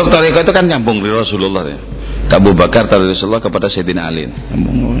 Sebab thariqah itu kan nyambung dari Rasulullah ya. Abu Bakar dari Rasulullah kepada Sayyidina Ali.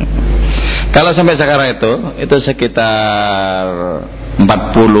 Kalau sampai sekarang itu sekitar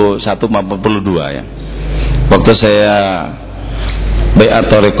 41-42 ya. Waktu saya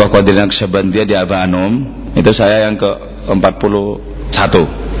bai'at thariqah Qadiriyah Naqsyabandiyah di Aba Anum, itu saya yang ke 41.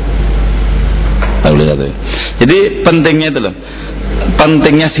 satu. Jadi pentingnya itu loh,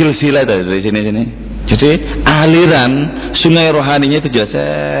 pentingnya silsilah itu dari sini. Jadi aliran sungai rohaninya itu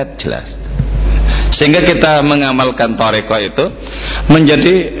jelas. Sehingga kita mengamalkan tarekat itu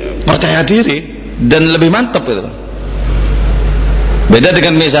menjadi percaya diri dan lebih mantap gitu. Beda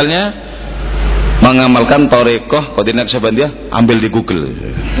dengan misalnya mengamalkan tarekat Qadiriyah Naqsyabandiyah ambil di Google.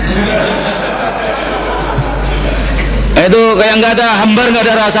 Itu kayak nggak ada hambar, nggak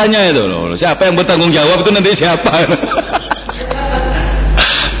ada rasanya itu loh. Siapa yang bertanggung jawab itu nanti siapa?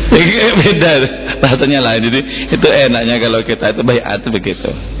 Beda rasanya lain. Jadi itu enaknya kalau kita itu baiat itu begitu.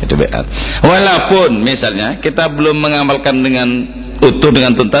 Itu baiat. Walaupun misalnya kita belum mengamalkan dengan utuh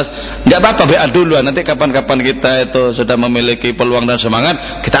dengan tuntas, nggak apa-apa baiat dulu. Nanti kapan-kapan kita itu sudah memiliki peluang dan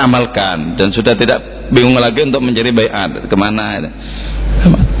semangat, kita amalkan dan sudah tidak bingung lagi untuk menjadi baiat kemana. Jadi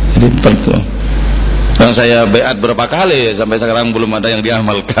betul. Yang saya baiat berapa kali sampai sekarang belum ada yang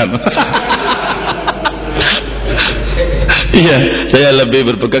diamalkan. Iya, saya lebih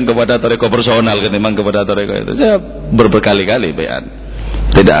berpegang kepada tarekat personal ketimbang kepada tarekat itu. Saya berkali-kali baiat.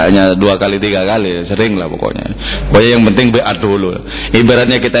 Tidak hanya 2 kali 3 kali, sering lah pokoknya. Pokoknya yang penting baiat dulu.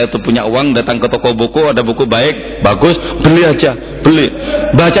 Ibaratnya kita itu punya uang, datang ke toko buku, ada buku baik, bagus, beli aja, beli.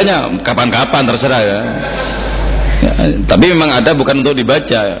 Bacanya kapan-kapan terserah ya. Tapi memang ada bukan untuk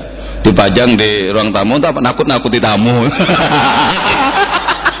dibaca, dipajang di ruang tamu untuk nakut-nakuti tamu.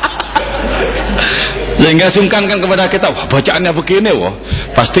 Sehingga sungkankan kepada kita, wah bacaannya begini, wah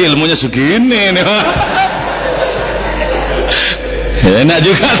pasti ilmunya segini nih. Enak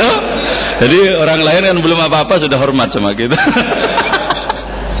juga loh. Jadi orang lain yang belum apa-apa sudah hormat sama kita.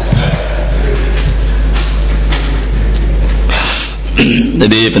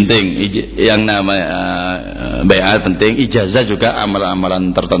 Jadi penting yang namanya baiat penting, ijazah juga amalan-amalan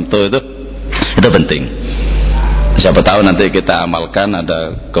tertentu itu penting. Siapa tahu nanti kita amalkan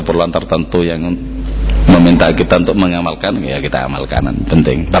ada keperluan tertentu yang meminta kita untuk mengamalkan, ya kita amalkan,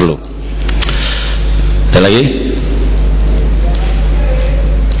 penting, perlu. Ada lagi?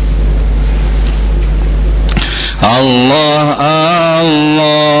 Allah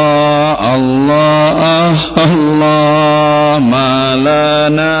Allah Allah Allah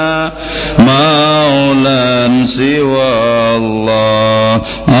malana maulan siwa Allah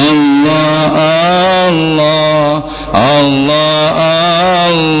Allah Allah Allah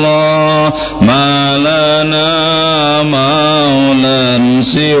Allah malana maulan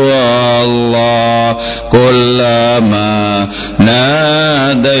siwa Allah kullama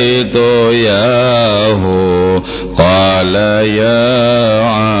nadaitu yahu qala ya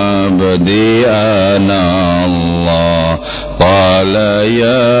abdi ana Allah qala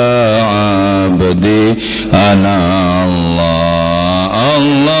ya abdi ana Allah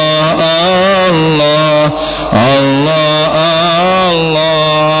Allah Allah Allah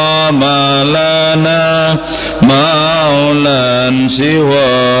Allah malana maulan siwa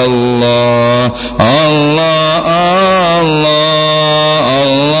Allah Allah Allah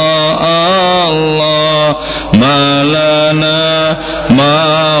Allah malana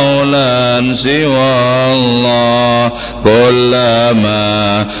maulan siwa Allah kullama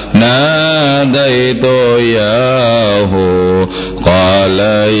nadaitu yahu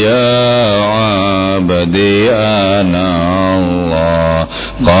qala ya abdi ana Allah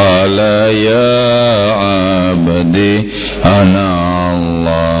qala ya abdi ana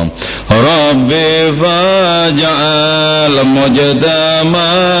Allah Rabbi faj'al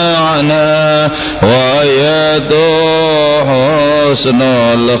mujtama'ana wa yatu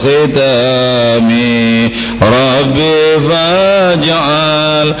husnul khitami Rabbi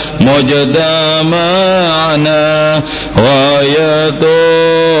faj'al mujtama'ana wa yatu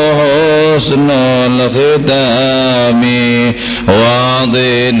husnul khitami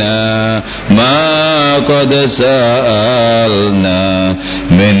wadina ma qad sa'alna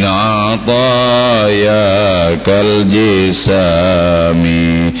min atayakal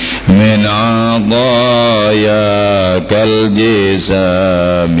jisami min atayakal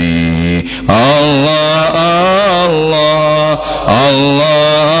jisami Allah Allah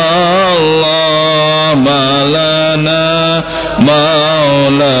Allah Allah malana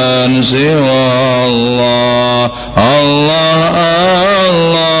maulan siwa Allah Allah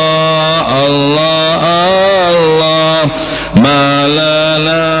Allah Allah Allah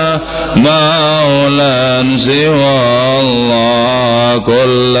malana maulan siwa Allah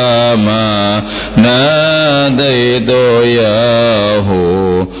kullama nadaitu yahu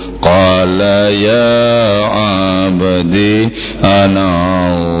qala ya abdi ana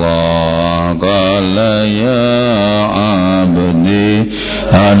Allah qala ya abdi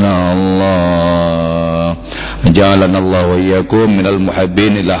ana Allah ja'alana Allah wa iyyakum minal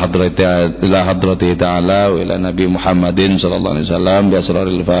muhibbin ila hadratihi ta'ala wa ila Nabi Muhammadin sallallahu alaihi wasallam bi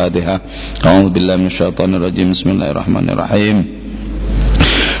asraril Fatihah. A'udzu billahi minasyaitonir rajim. Bismillahirrahmanirrahim.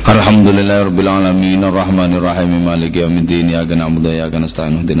 Alhamdulillahirabbil alamin arrahmanir rahim maliki yaumiddin iyyaka na'budu wa iyyaka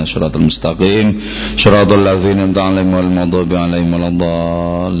nasta'in ihdinas siratal mustaqim siratal ladzina an'amta 'alaihim ghairil maghdubi 'alaihim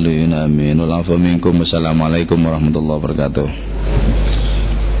waladdallin amin. Assalamualaikum warahmatullahi wabarakatuh.